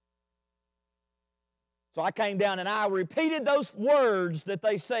 So I came down and I repeated those words that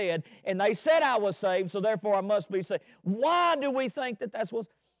they said, and they said I was saved, so therefore I must be saved. Why do we think that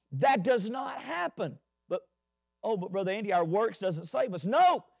that does not happen? But Brother Andy, our works doesn't save us.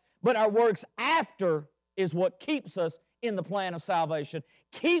 No, but our works after is what keeps us in the plan of salvation,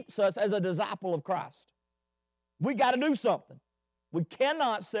 keeps us as a disciple of Christ. We got to do something. We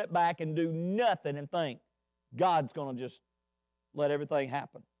cannot sit back and do nothing and think God's going to just let everything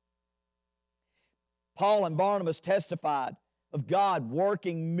happen. Paul and Barnabas testified of God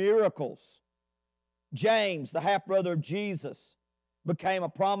working miracles. James, the half-brother of Jesus, became a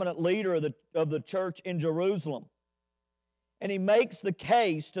prominent leader of the church in Jerusalem. And he makes the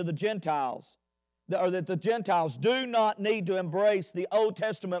case to the Gentiles that the Gentiles do not need to embrace the Old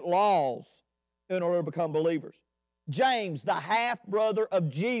Testament laws in order to become believers. James, the half-brother of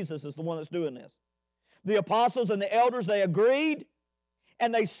Jesus, is the one that's doing this. The apostles and the elders, they agreed,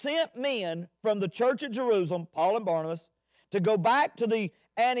 and they sent men from the church at Jerusalem, Paul and Barnabas, to go back to the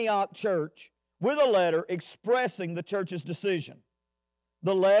Antioch church with a letter expressing the church's decision.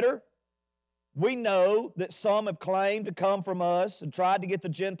 The letter, we know that some have claimed to come from us and tried to get the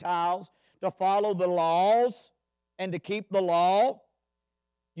Gentiles to follow the laws and to keep the law.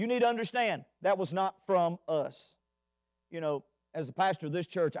 You need to understand, that was not from us. You know, as a pastor of this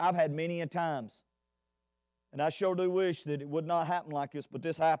church, I've had many a times, and I sure do wish that it would not happen like this, but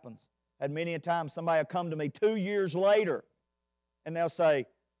this happens. Had many a time somebody will come to me 2 years later, and they'll say,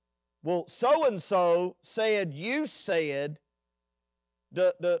 well, so-and-so said you said,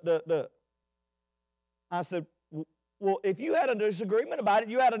 I said, well, if you had a disagreement about it,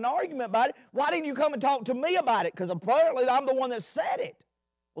 you had an argument about it, why didn't you come and talk to me about it? Because apparently I'm the one that said it.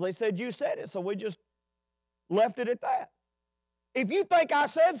 Well, they said you said it, so we just left it at that. If you think I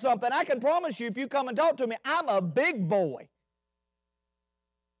said something, I can promise you if you come and talk to me, I'm a big boy.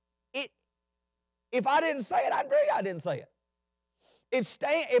 If I didn't say it, I'd agree I didn't say it.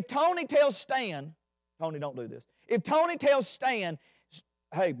 If Tony tells Stan, Tony don't do this, if Tony tells Stan,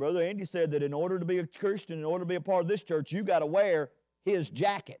 hey, Brother Andy said that in order to be a Christian, in order to be a part of this church, you got to wear his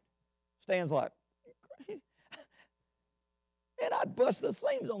jacket. Stan's like, and I'd bust the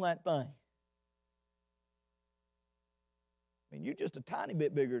seams on that thing. I mean, you're just a tiny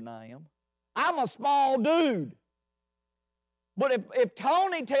bit bigger than I am. I'm a small dude. But if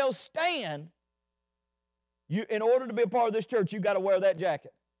Tony tells Stan, in order to be a part of this church, you got to wear that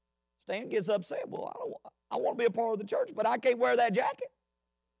jacket. Stan gets upset. Well, I want to be a part of the church, but I can't wear that jacket.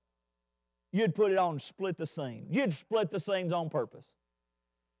 You'd put it on and split the seam. You'd split the seams on purpose.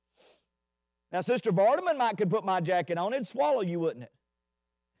 Now, Sister Vardaman could put my jacket on. It'd swallow you, wouldn't it?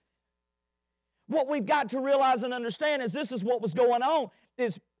 What we've got to realize and understand is this is what was going on,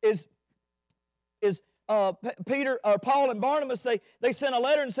 is Paul and Barnabas, they sent a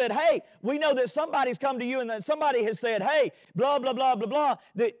letter and said, hey, we know that somebody's come to you and that somebody has said, hey, blah, blah, blah, blah, blah,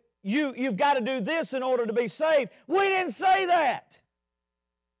 that you've got to do this in order to be saved. We didn't say that.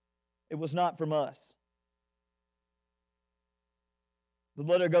 It was not from us. The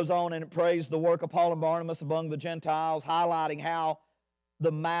letter goes on and it praised the work of Paul and Barnabas among the Gentiles, highlighting how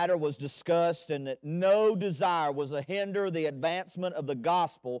the matter was discussed and that no desire was to hinder the advancement of the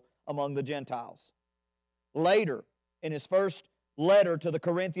gospel among the Gentiles. Later, in his first letter to the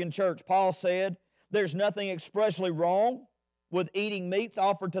Corinthian church, Paul said, there's nothing expressly wrong with eating meats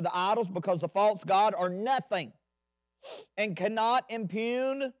offered to the idols because the false god are nothing and cannot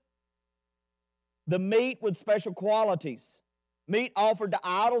impugn the meat with special qualities. Meat offered to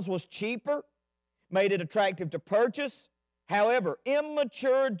idols was cheaper, made it attractive to purchase. However,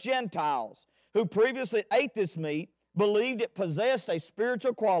 immature Gentiles who previously ate this meat believed it possessed a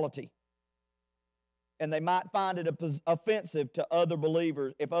spiritual quality, and they might find it offensive to other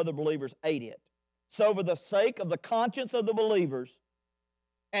believers if other believers ate it. So for the sake of the conscience of the believers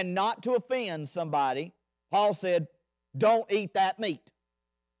and not to offend somebody, Paul said, don't eat that meat.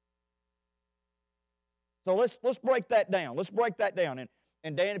 So let's break that down. Let's break that down.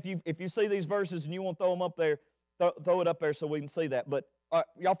 And Dan, if you see these verses and you want to throw them up there, throw it up there so we can see that. But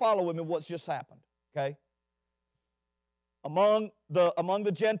y'all follow with me what's just happened, okay? Among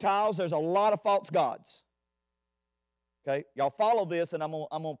the Gentiles, there's a lot of false gods. Okay? Y'all follow this, and I'm going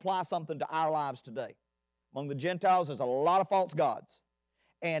to apply something to our lives today. Among the Gentiles, there's a lot of false gods.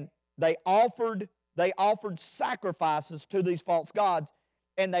 And they offered sacrifices to these false gods,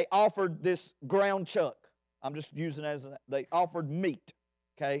 and they offered this ground chuck. I'm just using it as they offered meat.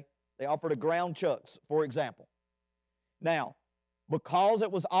 Okay? They offered a ground chuck, for example. Now, because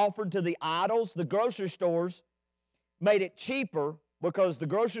it was offered to the idols, the grocery stores made it cheaper because the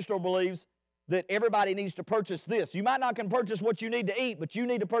grocery store believes that everybody needs to purchase this. You might not can purchase what you need to eat, but you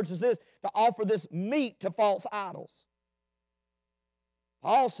need to purchase this to offer this meat to false idols.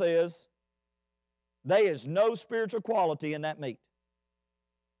 Paul says there is no spiritual quality in that meat.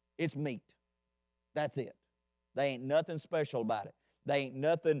 It's meat. That's it. There ain't nothing special about it. There ain't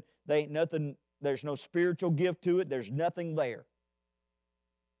nothing, there's no spiritual gift to it. There's nothing there.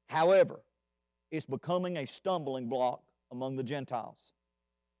 However, it's becoming a stumbling block among the Gentiles.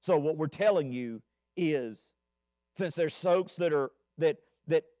 So what we're telling you is, since there's folks that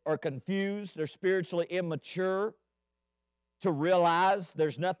are confused, they're spiritually immature to realize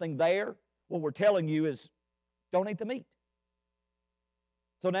there's nothing there, what we're telling you is don't eat the meat.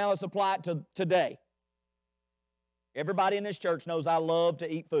 So now let's apply it to today. Everybody in this church knows I love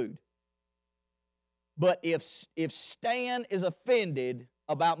to eat food. But if Stan is offended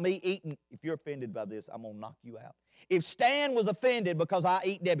about me eating, if you're offended by this, I'm going to knock you out. If Stan was offended because I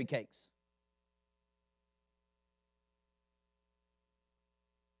eat Debbie cakes,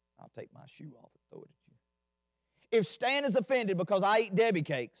 I'll take my shoe off and throw it at you. If Stan is offended because I eat Debbie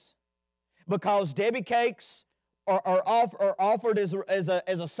cakes, because Debbie cakes are offered as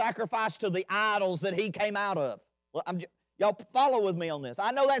a sacrifice to the idols that he came out of. Well, y'all follow with me on this.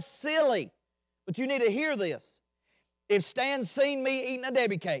 I know that's silly, but you need to hear this. If Stan's seen me eating a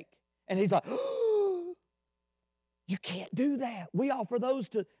Debbie cake, and he's like, oh, you can't do that. We offer those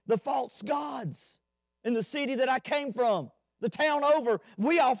to the false gods in the city that I came from, the town over.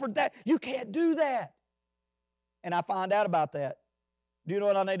 We offered that. You can't do that. And I find out about that. Do you know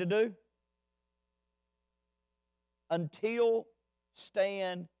what I need to do? Until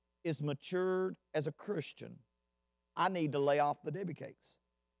Stan is matured as a Christian, I need to lay off the Debbie cakes,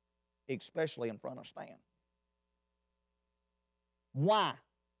 especially in front of Stan. Why?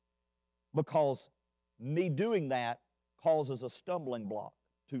 Because me doing that causes a stumbling block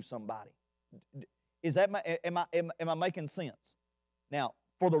to somebody. Is that am I making sense? Now,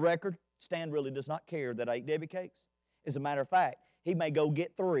 for the record, Stan really does not care that I eat Debbie cakes. As a matter of fact, he may go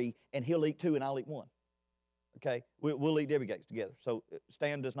get 3 and he'll eat 2 and I'll eat 1. Okay? We'll eat Debbie cakes together. So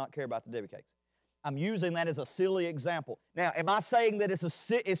Stan does not care about the Debbie cakes. I'm using that as a silly example. Now, am I saying that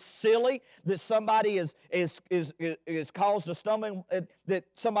it's silly that somebody is caused a stumbling, that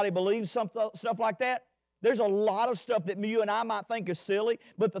somebody believes stuff like that? There's a lot of stuff that you and I might think is silly,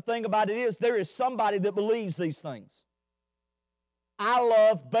 but the thing about it is there is somebody that believes these things. I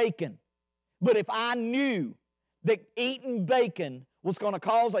love bacon, but if I knew that eating bacon was going to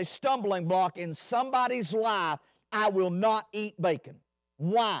cause a stumbling block in somebody's life, I will not eat bacon.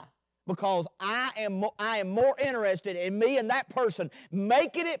 Why? Because I am more interested in me and that person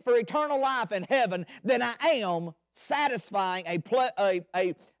making it for eternal life in heaven than I am satisfying a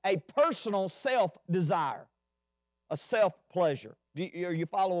personal self-desire, a self-pleasure. Are you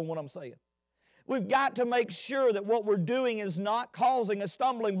following what I'm saying? We've got to make sure that what we're doing is not causing a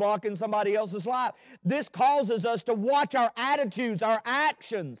stumbling block in somebody else's life. This causes us to watch our attitudes, our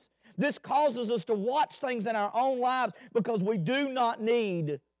actions. This causes us to watch things in our own lives because we do not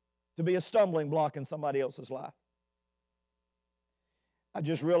need to be a stumbling block in somebody else's life. I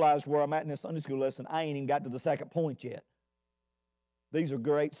just realized where I'm at in this Sunday school lesson, I ain't even got to the second point yet. These are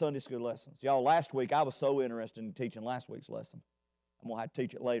great Sunday school lessons. Y'all, last week I was so interested in teaching last week's lesson. I'm going to have to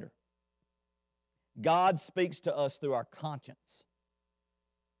teach it later. God speaks to us through our conscience.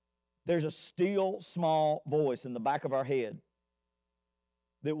 There's a still small voice in the back of our head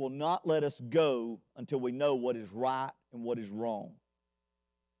that will not let us go until we know what is right and what is wrong.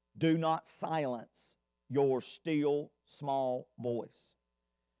 Do not silence your still small voice,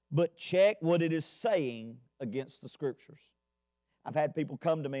 but check what it is saying against the Scriptures. I've had people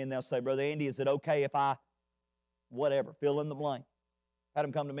come to me and they'll say, Brother Andy, is it okay if I, whatever, fill in the blank. Had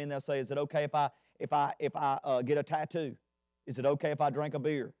them come to me and they'll say, is it okay if I get a tattoo? Is it okay if I drink a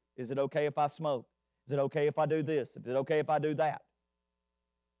beer? Is it okay if I smoke? Is it okay if I do this? Is it okay if I do that?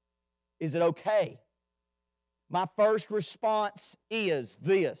 Is it okay? My first response is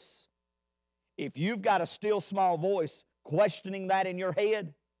this. If you've got a still small voice questioning that in your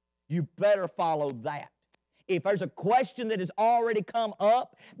head, you better follow that. If there's a question that has already come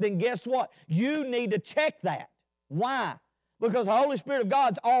up, then guess what? You need to check that. Why? Because the Holy Spirit of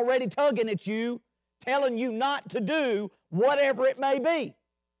God's already tugging at you, telling you not to do whatever it may be.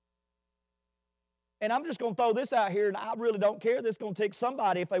 And I'm just going to throw this out here, and I really don't care. This is going to tick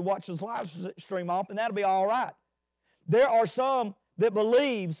somebody if they watch this live stream off, and that'll be all right. There are some that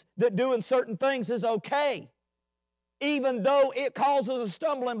believes that doing certain things is okay, even though it causes a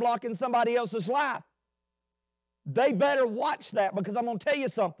stumbling block in somebody else's life. They better watch that, because I'm going to tell you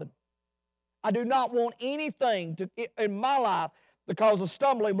something. I do not want anything in my life to cause a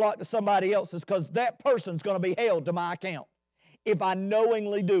stumbling block to somebody else's, because that person's going to be held to my account if I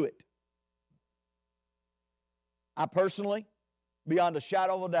knowingly do it. I personally, beyond a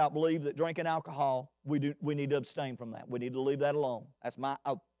shadow of a doubt, believe that drinking alcohol, we need to abstain from that. We need to leave that alone.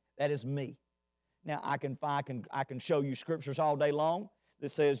 That is me. Now, I can show you scriptures all day long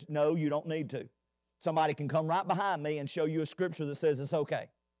that says, no, you don't need to. Somebody can come right behind me and show you a scripture that says it's okay.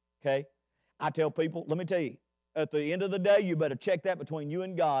 Okay? I tell people, let me tell you, at the end of the day, you better check that between you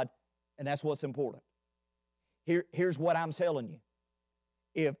and God, and that's what's important. Here's what I'm telling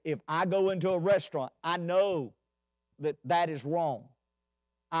you. If I go into a restaurant, I know that is wrong.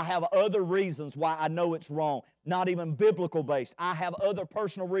 I have other reasons why I know it's wrong, not even biblical based. I have other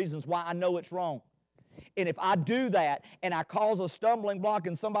personal reasons why I know it's wrong. And if I do that and I cause a stumbling block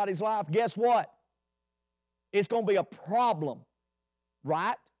in somebody's life, guess what? It's going to be a problem,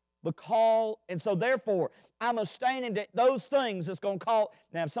 right? And so therefore, I'm abstaining to those things that's going to cause.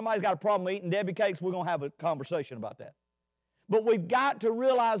 Now, if somebody's got a problem eating Debbie cakes, we're going to have a conversation about that. But we've got to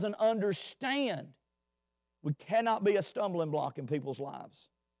realize and understand we cannot be a stumbling block in people's lives.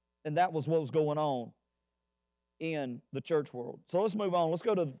 And that was what was going on in the church world. So let's move on. Let's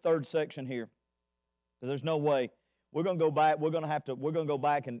go to the third section here, because there's no way. We're going to go back. We're going to go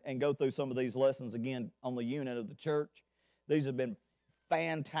back and go through some of these lessons again on the unit of the church. These have been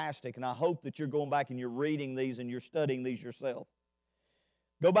fantastic, and I hope that you're going back and you're reading these and you're studying these yourself.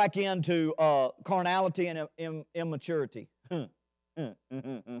 Go back into carnality and immaturity.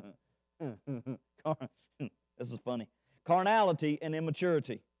 This is funny. Carnality and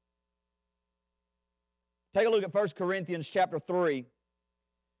immaturity. Take a look at 1 Corinthians chapter 3. You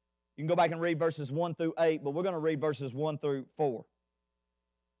can go back and read verses 1 through 8, but we're going to read verses 1 through 4.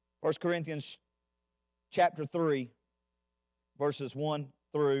 1 Corinthians chapter 3, verses 1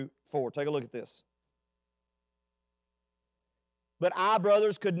 through 4. Take a look at this. But I,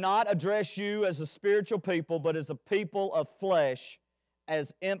 brothers, could not address you as a spiritual people, but as a people of flesh,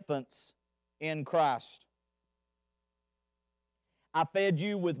 as infants in Christ. I fed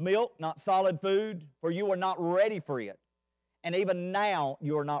you with milk, not solid food, for you were not ready for it. And even now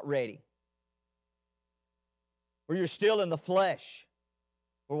you are not ready. For you're still in the flesh.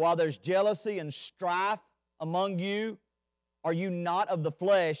 For while there's jealousy and strife among you, are you not of the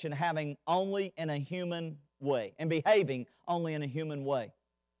flesh and having only in a human way, and behaving only in a human way?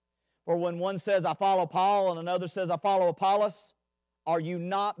 For when one says, I follow Paul, and another says, I follow Apollos, are you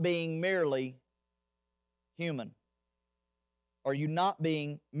not being merely human? Are you not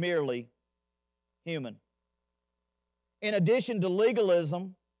being merely human? In addition to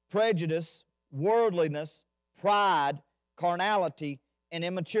legalism, prejudice, worldliness, pride, carnality, and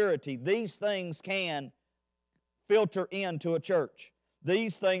immaturity, these things can filter into a church.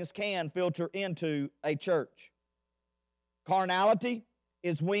 These things can filter into a church. Carnality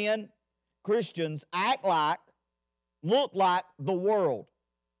is when Christians act like, look like the world.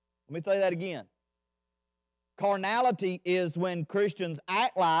 Let me say that again. Carnality is when Christians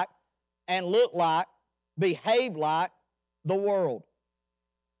act like and look like, behave like the world.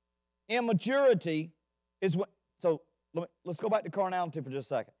 Immaturity is when, so let's go back to carnality for just a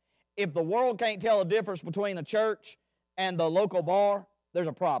second. If the world can't tell the difference between a church and the local bar, there's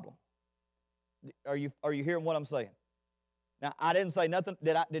a problem. Are you hearing what I'm saying? Now, I didn't say nothing.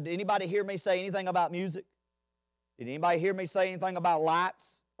 Did anybody hear me say anything about music? Did anybody hear me say anything about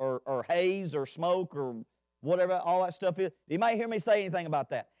lights or haze or smoke or whatever all that stuff is? Did anybody hear me say anything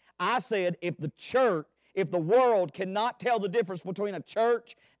about that? I said if the world cannot tell the difference between a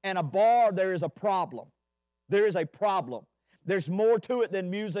church and a bar, there is a problem. There is a problem. There's more to it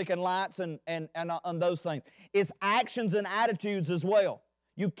than music and lights and those things. It's actions and attitudes as well.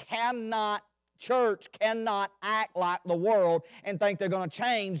 Church cannot act like the world and think they're going to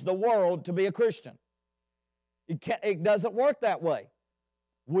change the world to be a Christian. It doesn't work that way.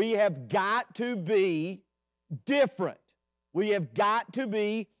 We have got to be different. We have got to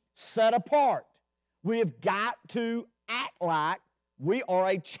be set apart. We have got to act like we are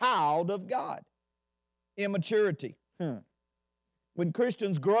a child of God. Immaturity. When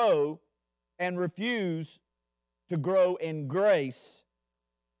Christians grow and refuse to grow in grace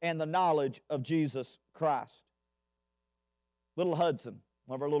and the knowledge of Jesus Christ. Little Hudson,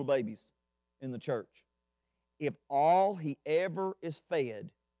 one of our little babies in the church, if all he ever is fed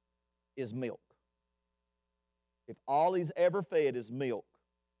is milk, if all he's ever fed is milk,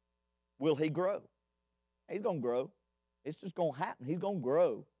 will he grow? He's going to grow. It's just going to happen. He's going to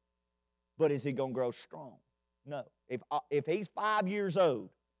grow. But is he going to grow strong? No. If he's 5 years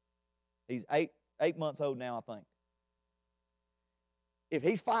old, he's eight months old now, I think. If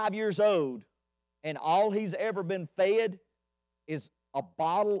he's 5 years old and all he's ever been fed is a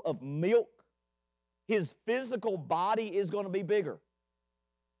bottle of milk, his physical body is going to be bigger.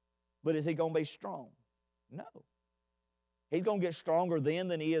 But is he going to be strong? No. He's going to get stronger then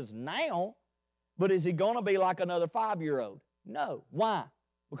than he is now, but is he going to be like another 5-year-old? No. Why?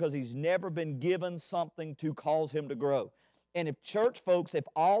 Because he's never been given something to cause him to grow. And if church folks, if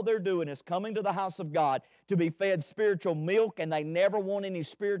all they're doing is coming to the house of God to be fed spiritual milk and they never want any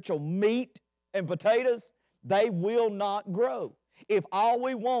spiritual meat and potatoes, they will not grow. If all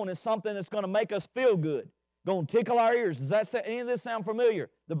we want is something that's going to make us feel good, going to tickle our ears, does any of this sound familiar?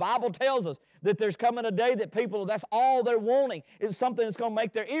 The Bible tells us that there's coming a day that people, that's all they're wanting, is something that's going to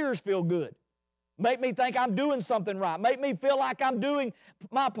make their ears feel good. Make me think I'm doing something right. Make me feel like I'm doing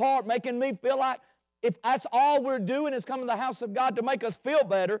my part, making me feel like if that's all we're doing is coming to the house of God to make us feel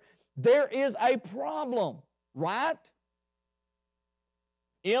better, there is a problem, right?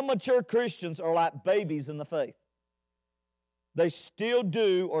 Immature Christians are like babies in the faith. They still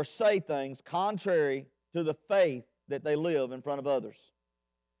do or say things contrary to the faith that they live in front of others.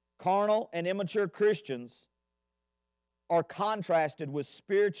 Carnal and immature Christians are contrasted with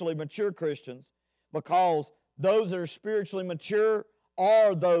spiritually mature Christians because those that are spiritually mature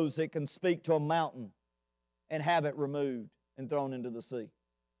are those that can speak to a mountain and have it removed and thrown into the sea.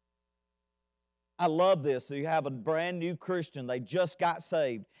 I love this. So you have a brand new Christian, they just got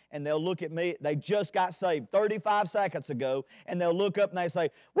saved, and they'll look at me, they just got saved 35 seconds ago, and they'll look up and they say,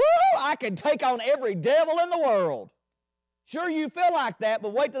 "Woo, I can take on every devil in the world." Sure, you feel like that,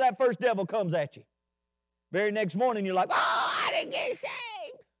 but wait till that first devil comes at you. Very next morning, you're like, "Oh, I didn't get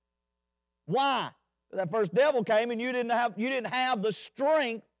saved." Why? That first devil came and you didn't have the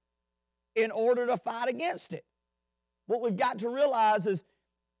strength in order to fight against it. What we've got to realize is,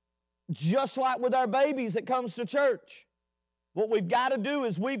 just like with our babies that comes to church, what we've got to do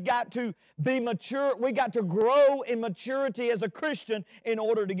is we've got to be mature. We've got to grow in maturity as a Christian in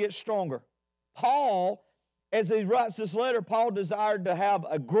order to get stronger. Paul, as he writes this letter, Paul desired to have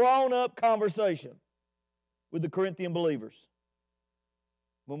a grown-up conversation with the Corinthian believers.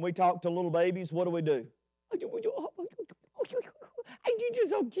 When we talk to little babies, what do we do? You're just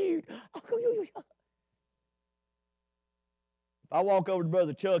so cute. If I walk over to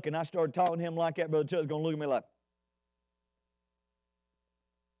Brother Chuck and I start talking to him like that, Brother Chuck's going to look at me like,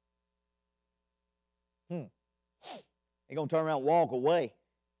 He's going to turn around and walk away.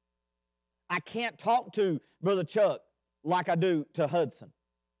 I can't talk to Brother Chuck like I do to Hudson.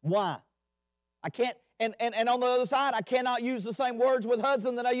 Why? I can't, and on the other side, I cannot use the same words with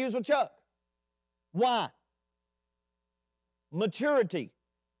Hudson that I use with Chuck. Why? Maturity,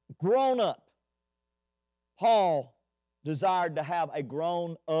 grown up. Paul desired to have a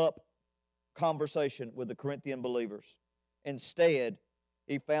grown-up conversation with the Corinthian believers. Instead,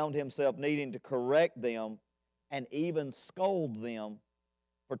 he found himself needing to correct them and even scold them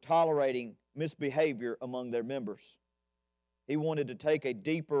for tolerating misbehavior among their members. He wanted to take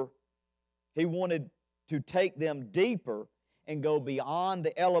them deeper and go beyond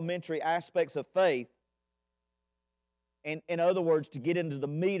the elementary aspects of faith. And in other words, to get into the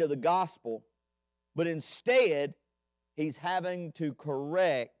meat of the gospel. But instead, he's having to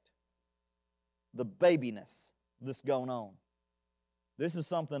correct the babiness that's going on. This is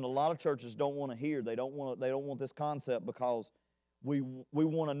something a lot of churches don't want to hear. They don't want this concept because we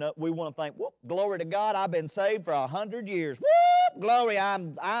want to think, whoop, glory to God, I've been saved for 100 years. Whoop, glory,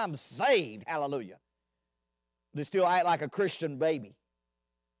 I'm saved. Hallelujah. They still act like a Christian baby.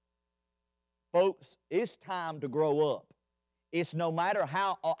 Folks, it's time to grow up. It's no matter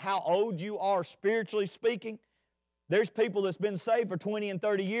how old you are spiritually speaking. There's people that's been saved for 20 and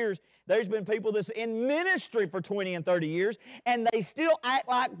 30 years. There's been people that's in ministry for 20 and 30 years, and they still act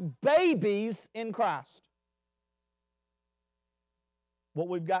like babies in Christ. What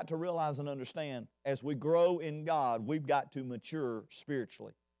we've got to realize and understand, as we grow in God, we've got to mature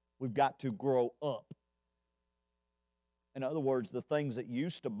spiritually. We've got to grow up. In other words, the things that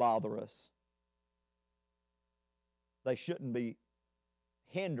used to bother us, they shouldn't be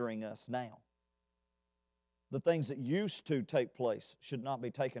hindering us now. The things that used to take place should not be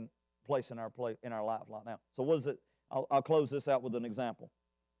taking place in our life right now. So what is it? I'll close this out with an example.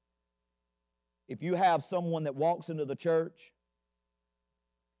 If you have someone that walks into the church,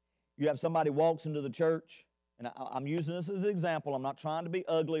 you have somebody walks into the church, and I'm using this as an example. I'm not trying to be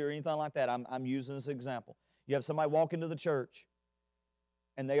ugly or anything like that. I'm using this as an example. You have somebody walk into the church,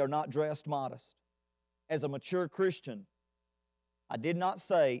 and they are not dressed modest. As a mature Christian, I did not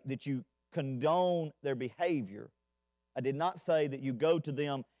say that you condone their behavior. I did not say that you go to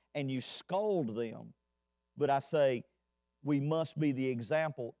them and you scold them, but I say we must be the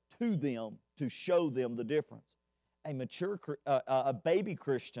example to them to show them the difference. A baby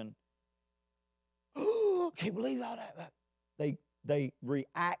Christian, oh, can't believe all that. They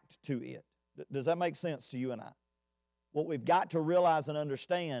react to it. Does that make sense to you and I? What we've got to realize and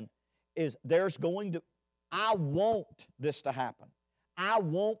understand is I want this to happen. I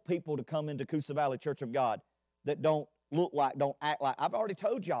want people to come into Coosa Valley Church of God that don't look like, don't act like. I've already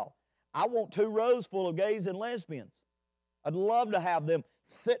told y'all, I want 2 rows full of gays and lesbians. I'd love to have them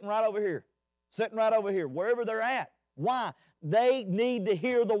sitting right over here, wherever they're at. Why? They need to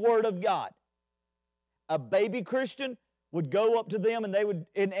hear the Word of God. A baby Christian would go up to them and it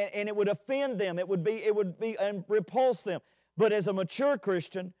would offend them. It would be and repulse them. But as a mature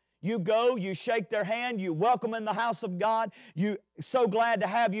Christian, you go, you shake their hand, you welcome in the house of God, you're so glad to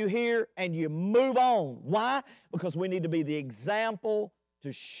have you here, and you move on. Why? Because we need to be the example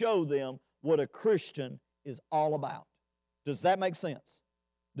to show them what a Christian is all about. Does that make sense?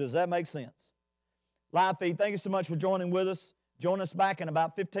 Does that make sense? Live feed, thank you so much for joining with us. Join us back in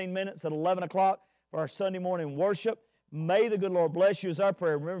about 15 minutes at 11 o'clock for our Sunday morning worship. May the good Lord bless you is our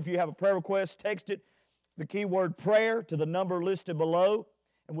prayer. Remember, if you have a prayer request, text it, the keyword prayer, to the number listed below.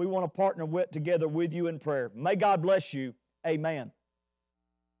 And we want to partner together with you in prayer. May God bless you. Amen.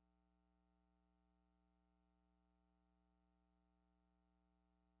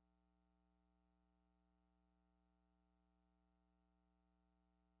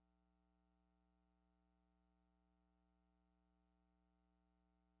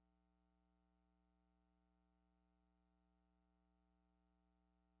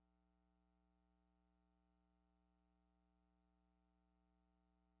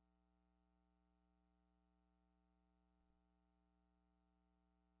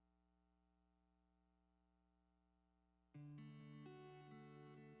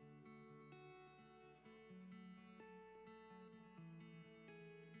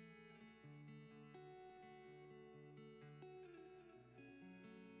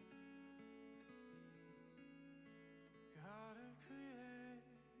 God of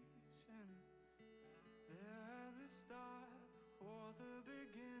creation, there at the start, before the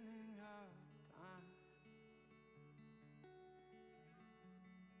beginning of time.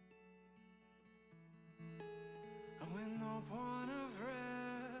 And with no point of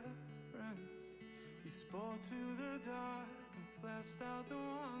reference, you spoke to the dark and fleshed out the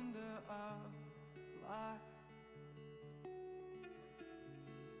wonder of life.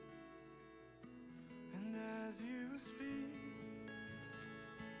 And as you speak,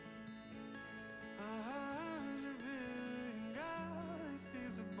 100 billion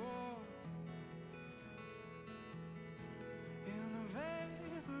galaxies were born. In the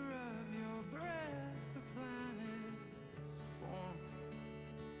vapor of your breath, the planets form.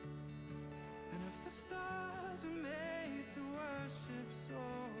 And if the stars were made to worship, so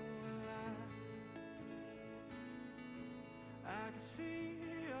will I. I can see